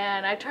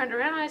 And I turned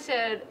around and I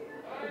said,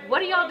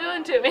 "What are y'all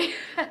doing to me?"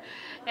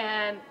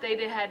 And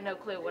they had no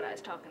clue what I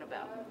was talking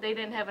about. They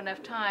didn't have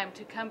enough time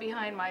to come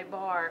behind my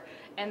bar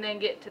and then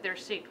get to their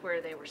seat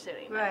where they were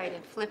sitting. Right,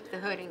 and flip the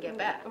hood and get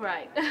back.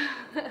 Right.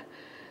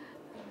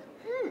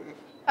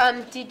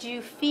 Did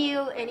you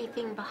feel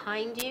anything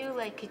behind you?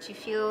 Like, could you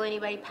feel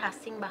anybody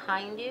passing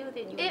behind you?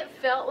 It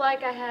felt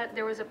like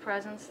there was a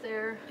presence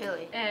there.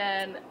 Really?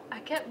 And I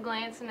kept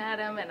glancing at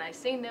them, and I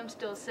seen them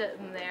still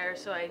sitting there,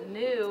 so I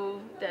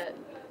knew that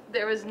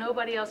there was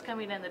nobody else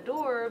coming in the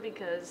door,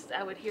 because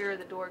I would hear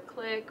the door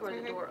click or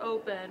the door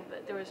open,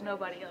 but there was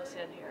nobody else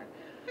in here.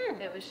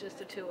 It was just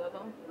the two of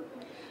them.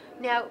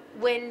 Now,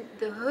 when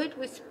the hood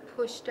was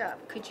pushed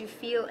up, could you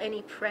feel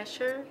any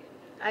pressure?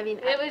 I mean,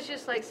 it was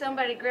just like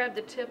somebody grabbed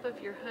the tip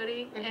of your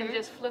hoodie and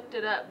just flipped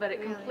it up, but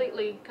it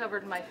completely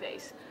covered my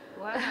face.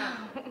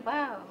 Wow.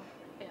 Wow.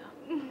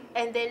 Yeah.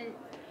 And then,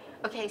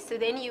 okay, so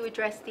then you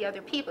addressed the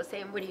other people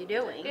saying, "What are you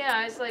doing?" Yeah,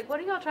 I was like, "What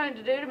are y'all trying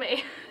to do to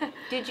me?"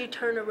 Did you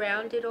turn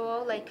around at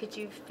all? Like, could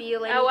you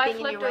feel anything Oh, I in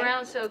your flipped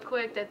around so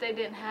quick that they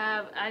didn't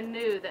have, I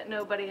knew that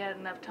nobody had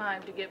enough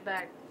time to get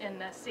back in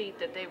the seat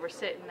that they were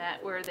sitting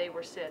at where they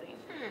were sitting,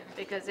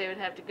 because they would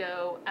have to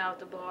go out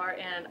the bar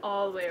and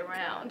all the way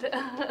around.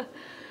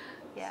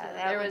 Yeah, so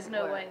that there was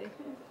no work. way.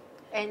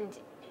 And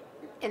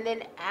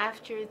then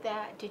after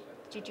that,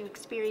 did you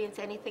experience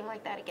anything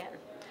like that again?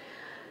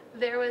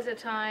 There was a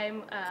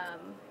time,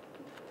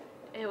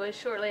 it was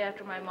shortly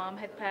after my mom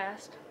had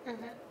passed,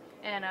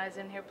 and I was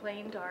in here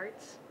playing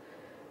darts,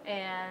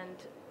 and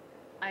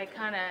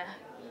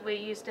we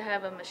used to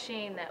have a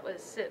machine that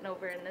was sitting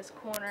over in this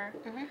corner,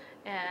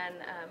 and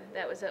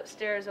that was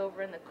upstairs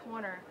over in the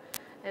corner.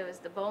 It was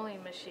the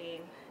bowling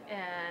machine,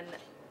 and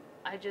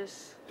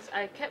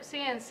I kept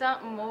seeing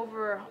something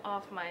over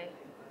off my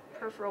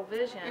peripheral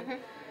vision,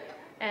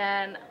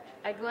 and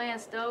I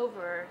glanced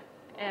over,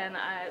 and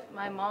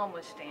my mom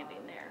was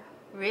standing there.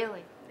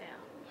 Really? Yeah.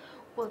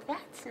 Well,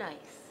 that's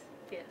nice.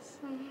 Yes.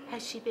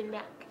 Has she been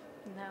back?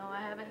 No,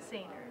 I haven't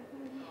seen her.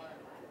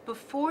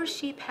 Before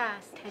she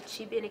passed, had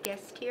she been a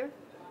guest here?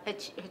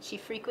 Had she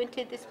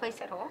frequented this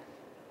place at all?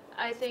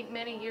 I think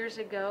many years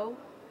ago,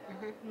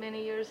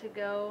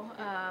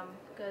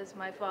 because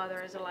my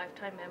father is a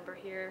lifetime member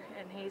here,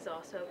 and he's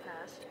also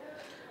passed.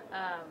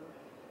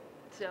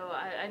 So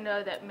I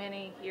know that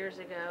many years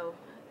ago,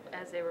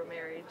 as they were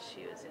married,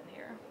 she was in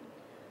here.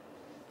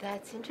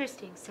 That's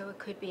interesting. So it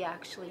could be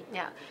actually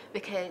now,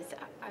 because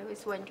I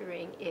was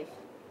wondering if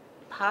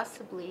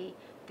possibly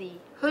the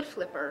hood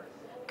flipper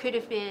could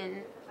have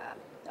been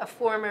a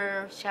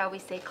former, shall we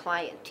say,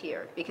 client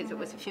here, because it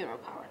was a funeral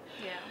parlor.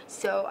 Yeah.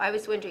 So I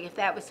was wondering if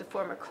that was a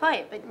former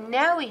client, but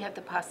now we have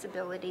the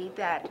possibility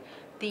that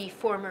the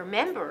former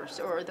members,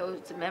 or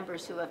those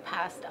members who have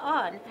passed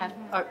on, have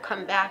or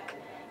come back,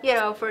 you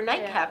know, for a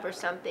nightcap or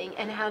something,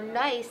 and how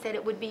nice that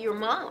it would be your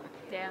mom.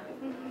 Yeah.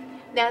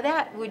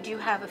 Now would you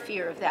have a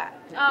fear of that?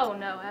 Oh,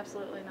 no,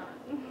 absolutely not.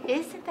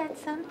 Isn't that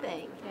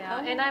something? Yeah,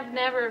 Oh. and I've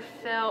never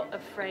felt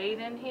afraid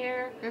in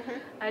here.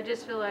 I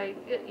just feel like,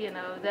 you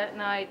know, that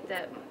night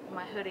that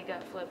my hoodie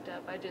got flipped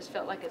up, I just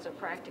felt like it's a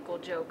practical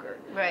joker.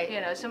 Right. You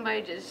know,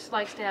 somebody just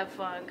likes to have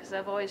fun, because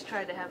I've always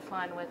tried to have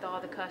fun with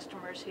all the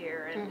customers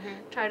here and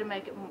try to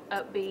make it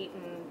upbeat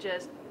and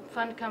just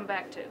fun to come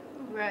back to.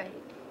 Right.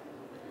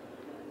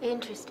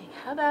 Interesting.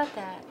 How about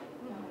that?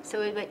 So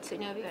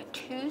now we've got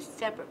two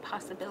separate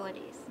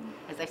possibilities.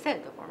 As I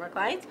said, the former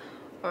clients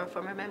or a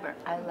former member.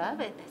 I love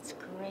it. That's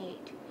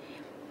great.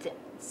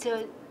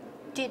 So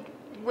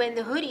when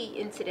the hoodie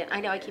incident,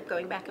 I know I keep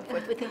going back and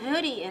forth, with the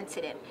hoodie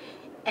incident,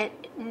 and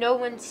no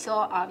one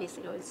saw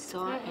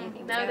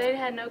anything. No, they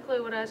had no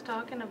clue what I was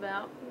talking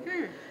about.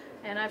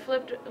 And I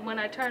flipped, when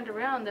I turned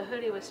around, the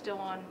hoodie was still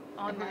on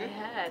my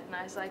head, and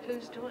I was like,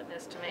 "Who's doing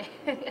this to me?"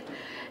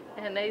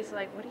 And they's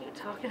like, "What are you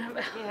talking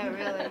about?" Yeah,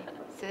 really.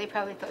 So they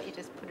probably thought you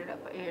just put it up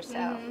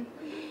yourself.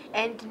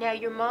 And now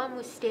your mom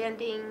was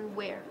standing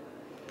where?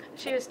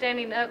 She was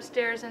standing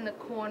upstairs in the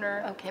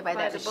corner. Okay, by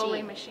that the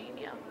bowling machine. machine,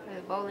 yeah.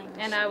 The bowling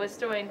machine. And I was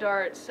throwing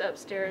darts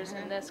upstairs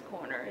in this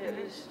corner. It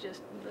was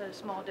just a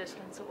small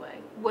distance away.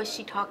 Was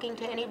she talking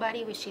to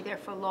anybody? Was she there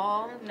for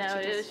long? Did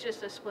No, she it was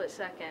just a split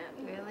second.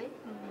 Really?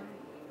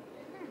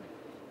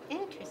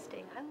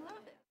 Interesting. I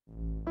love it.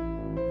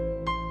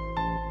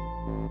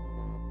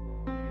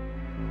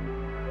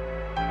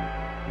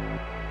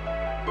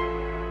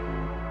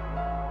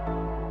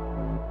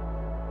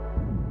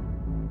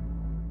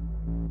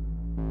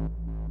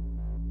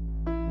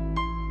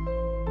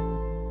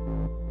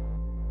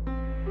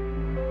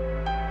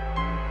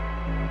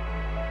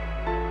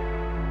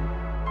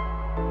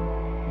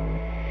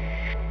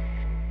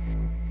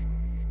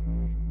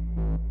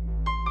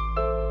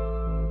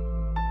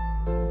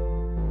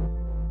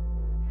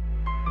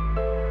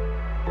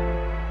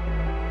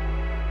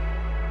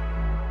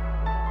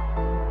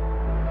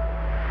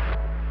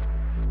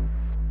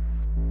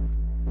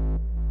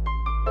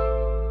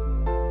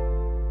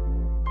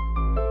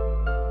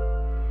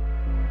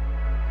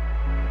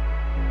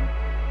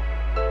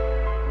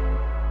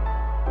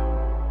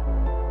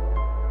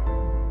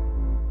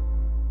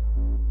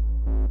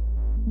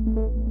 Thank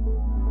you.